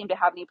doesn't seem to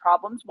have any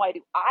problems. Why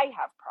do I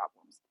have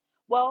problems?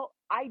 Well,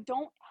 I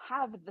don't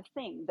have the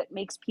thing that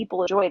makes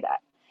people enjoy that.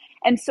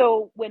 And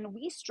so when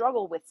we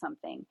struggle with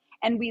something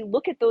and we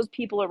look at those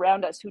people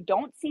around us who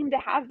don't seem to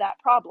have that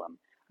problem,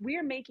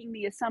 we're making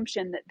the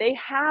assumption that they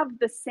have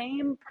the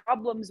same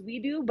problems we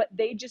do, but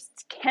they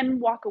just can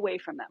walk away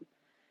from them.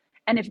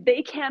 And if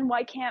they can,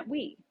 why can't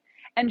we?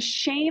 And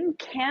shame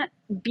can't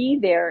be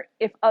there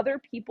if other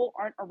people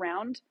aren't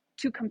around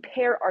to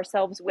compare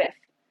ourselves with.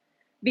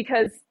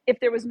 Because if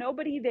there was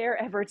nobody there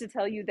ever to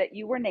tell you that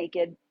you were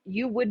naked,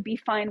 you would be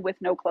fine with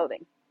no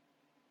clothing,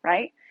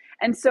 right?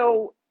 And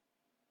so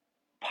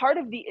part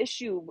of the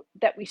issue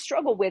that we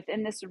struggle with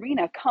in this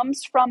arena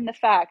comes from the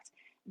fact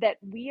that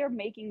we are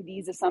making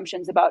these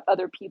assumptions about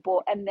other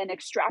people and then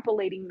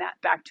extrapolating that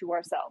back to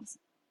ourselves.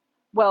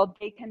 Well,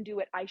 they can do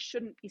it. I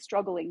shouldn't be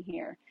struggling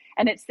here.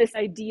 And it's this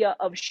idea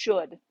of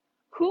should.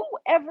 Who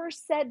ever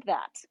said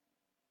that?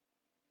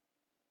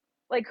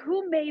 Like,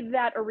 who made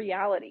that a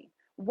reality?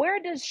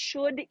 Where does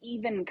should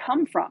even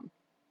come from?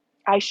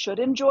 I should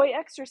enjoy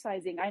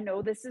exercising. I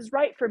know this is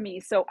right for me,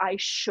 so I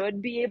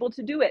should be able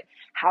to do it.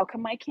 How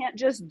come I can't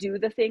just do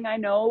the thing I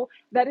know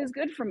that is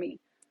good for me?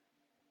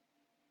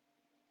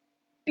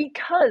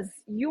 Because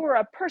you are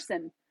a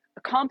person,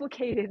 a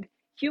complicated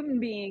human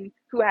being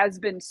who has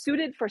been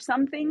suited for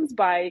some things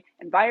by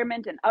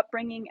environment and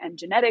upbringing and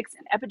genetics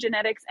and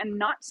epigenetics, and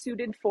not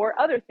suited for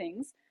other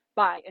things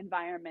by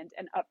environment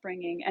and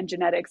upbringing and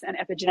genetics and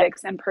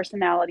epigenetics and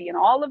personality and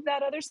all of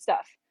that other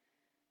stuff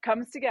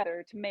comes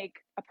together to make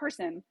a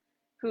person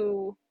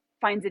who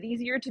finds it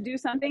easier to do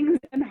some things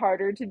and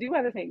harder to do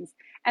other things.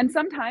 And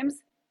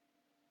sometimes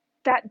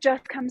that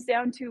just comes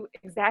down to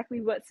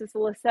exactly what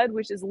Sissela said,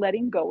 which is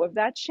letting go of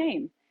that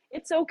shame.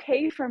 It's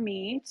okay for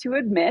me to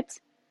admit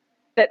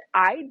that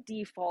I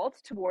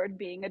default toward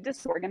being a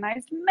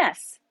disorganized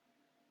mess.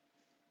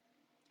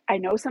 I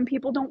know some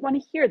people don't want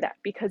to hear that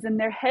because in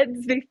their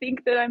heads they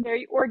think that I'm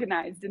very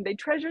organized and they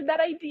treasure that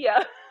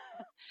idea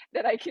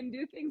that I can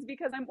do things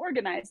because I'm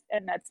organized,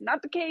 and that's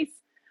not the case.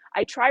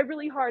 I try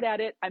really hard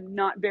at it. I'm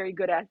not very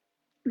good at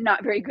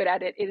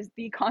it. It is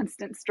the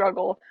constant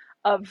struggle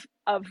of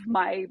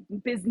my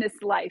business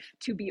life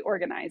to be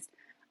organized.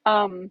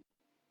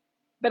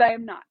 But I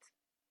am not.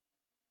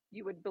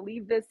 You would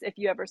believe this if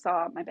you ever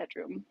saw my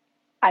bedroom.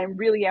 I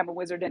really am a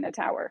wizard in a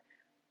tower.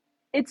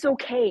 It's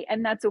okay,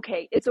 and that's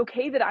okay. It's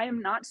okay that I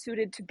am not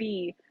suited to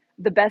be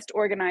the best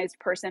organized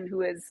person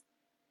who is,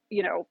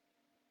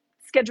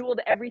 scheduled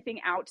everything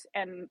out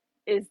and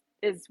is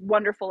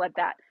wonderful at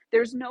that.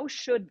 There's no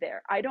should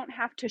there. I don't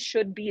have to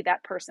should be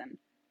that person.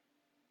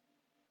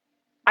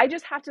 I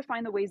just have to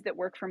find the ways that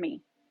work for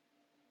me.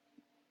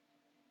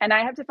 And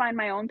I have to find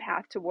my own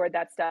path toward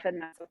that stuff,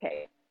 and that's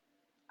okay.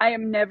 I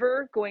am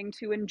never going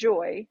to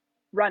enjoy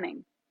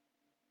running.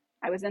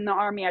 I was in the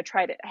Army. I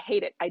tried it. I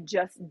hate it. I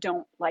just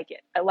don't like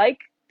it. I like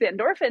the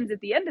endorphins at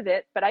the end of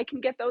it, but I can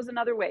get those in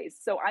other ways.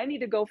 So I need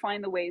to go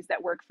find the ways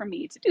that work for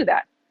me to do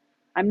that.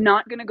 I'm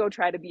not going to go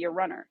try to be a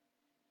runner.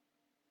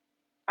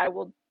 I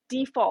will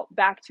default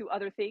back to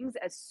other things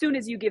as soon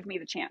as you give me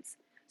the chance.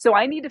 So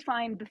I need to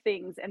find the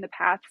things and the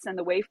paths and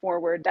the way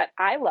forward that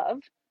I love,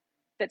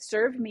 that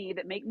serve me,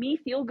 that make me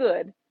feel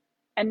good,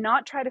 and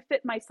not try to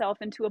fit myself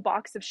into a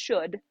box of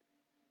should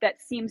that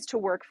seems to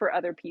work for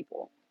other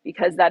people,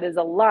 because that is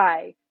a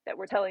lie that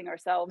we're telling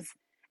ourselves.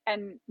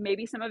 And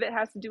maybe some of it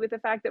has to do with the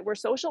fact that we're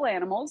social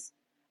animals,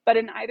 but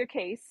in either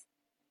case,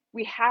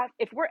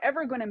 if we're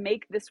ever going to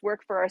make this work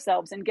for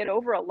ourselves and get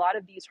over a lot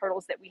of these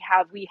hurdles that we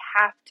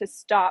have to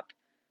stop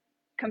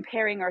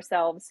comparing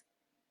ourselves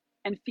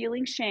and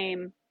feeling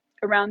shame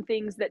around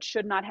things that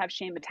should not have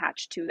shame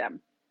attached to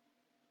them.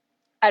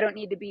 I don't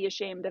need to be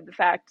ashamed of the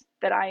fact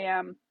that I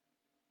am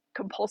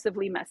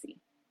compulsively messy,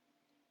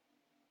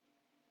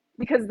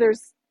 because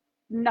there's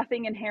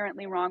nothing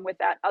inherently wrong with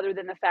that other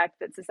than the fact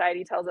that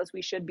society tells us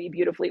we should be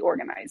beautifully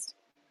organized.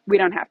 We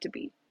don't have to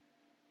be.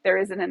 There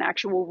isn't an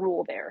actual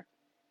rule there.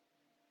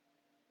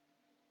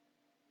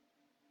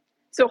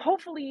 So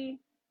hopefully,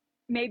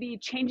 maybe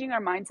changing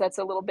our mindsets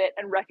a little bit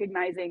and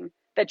recognizing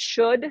that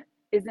should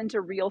isn't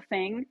a real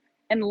thing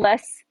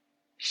unless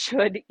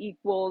should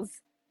equals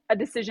a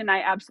decision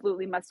I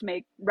absolutely must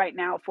make right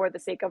now for the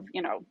sake of,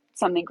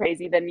 something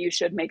crazy, then you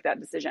should make that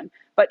decision.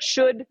 But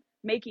should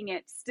making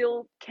it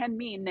still can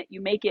mean that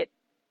you make it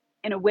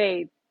in a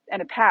way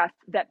and a path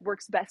that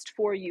works best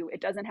for you.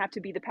 It doesn't have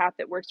to be the path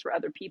that works for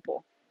other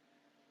people.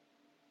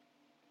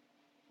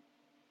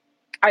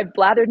 I've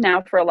blathered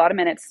now for a lot of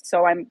minutes,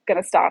 so I'm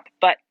going to stop,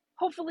 but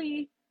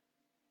hopefully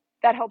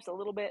that helps a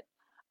little bit.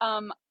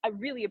 I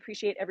really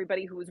appreciate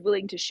everybody who was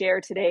willing to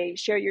share today,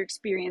 share your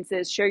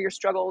experiences, share your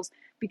struggles,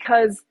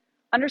 because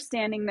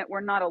understanding that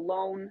we're not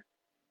alone,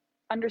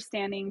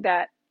 understanding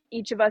that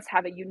each of us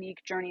have a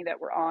unique journey that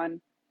we're on,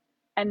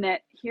 and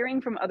that hearing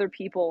from other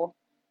people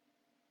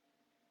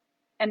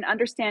and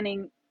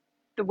understanding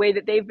the way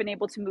that they've been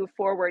able to move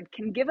forward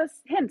can give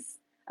us hints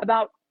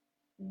about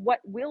what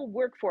will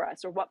work for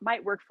us, or what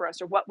might work for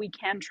us, or what we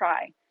can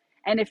try.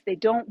 And if they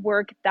don't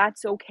work,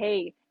 that's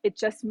okay. It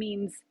just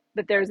means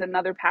that there's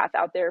another path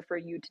out there for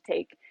you to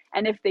take.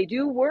 And if they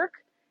do work,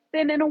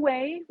 then in a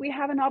way, we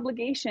have an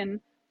obligation,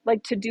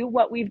 like, to do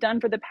what we've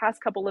done for the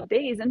past couple of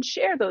days and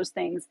share those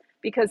things,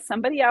 because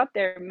somebody out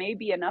there may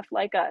be enough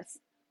like us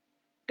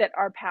that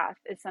our path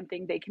is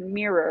something they can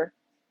mirror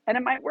and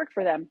it might work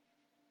for them.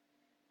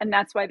 And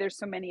that's why there's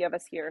so many of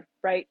us here,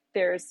 right?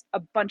 There's a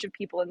bunch of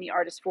people in the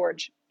Artist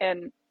Forge.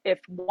 And if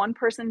one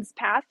person's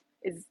path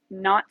is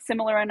not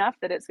similar enough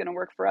that it's going to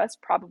work for us,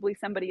 probably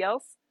somebody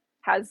else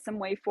has some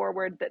way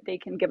forward that they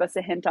can give us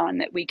a hint on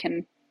that we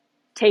can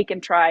take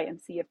and try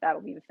and see if that'll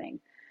be the thing.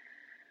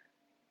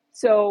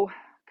 So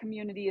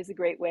community is a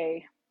great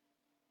way.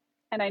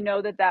 And I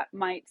know that that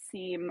might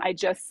seem, I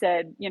just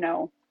said,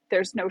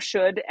 there's no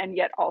should, and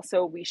yet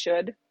also we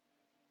should.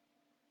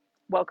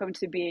 Welcome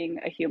to being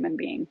a human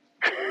being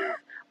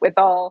with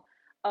all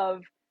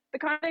of the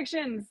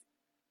contradictions.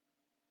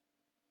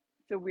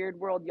 It's a weird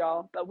world,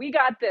 y'all, but we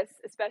got this,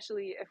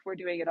 especially if we're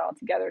doing it all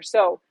together.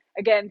 So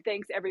again,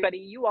 thanks everybody.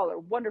 You all are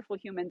wonderful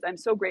humans. I'm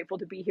so grateful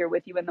to be here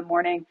with you in the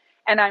morning.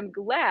 And I'm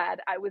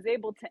glad I was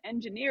able to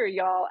engineer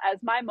y'all as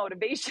my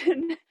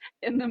motivation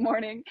in the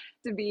morning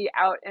to be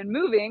out and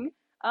moving,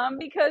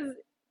 because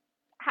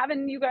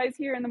having you guys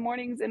here in the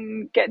mornings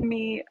and getting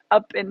me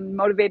up and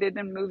motivated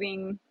and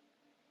moving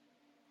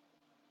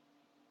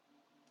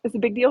is a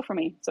big deal for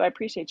me. So I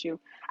appreciate you.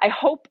 I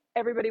hope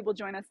everybody will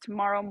join us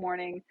tomorrow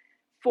morning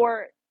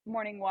for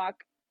morning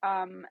walk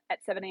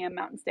at 7 a.m.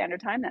 Mountain Standard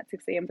Time. That's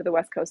 6 a.m. for the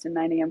West Coast and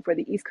 9 a.m. for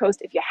the East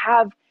Coast. If you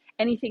have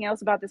anything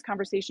else about this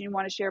conversation you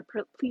want to share,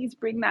 please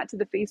bring that to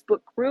the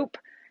Facebook group.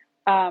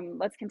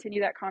 Let's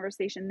continue that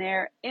conversation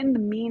there. In the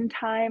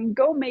meantime,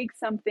 go make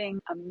something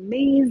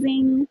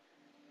amazing,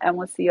 and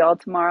we'll see you all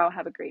tomorrow.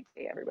 Have a great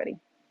day, everybody.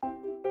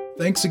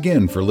 Thanks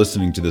again for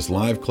listening to this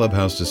live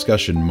Clubhouse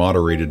discussion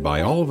moderated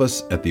by all of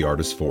us at the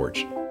Artist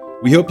Forge.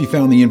 We hope you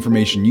found the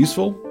information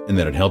useful and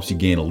that it helps you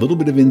gain a little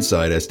bit of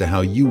insight as to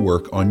how you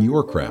work on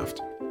your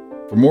craft.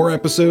 For more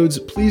episodes,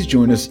 please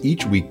join us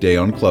each weekday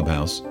on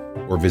Clubhouse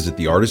or visit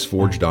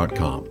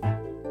theartistforge.com.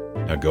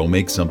 Now go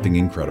make something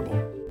incredible.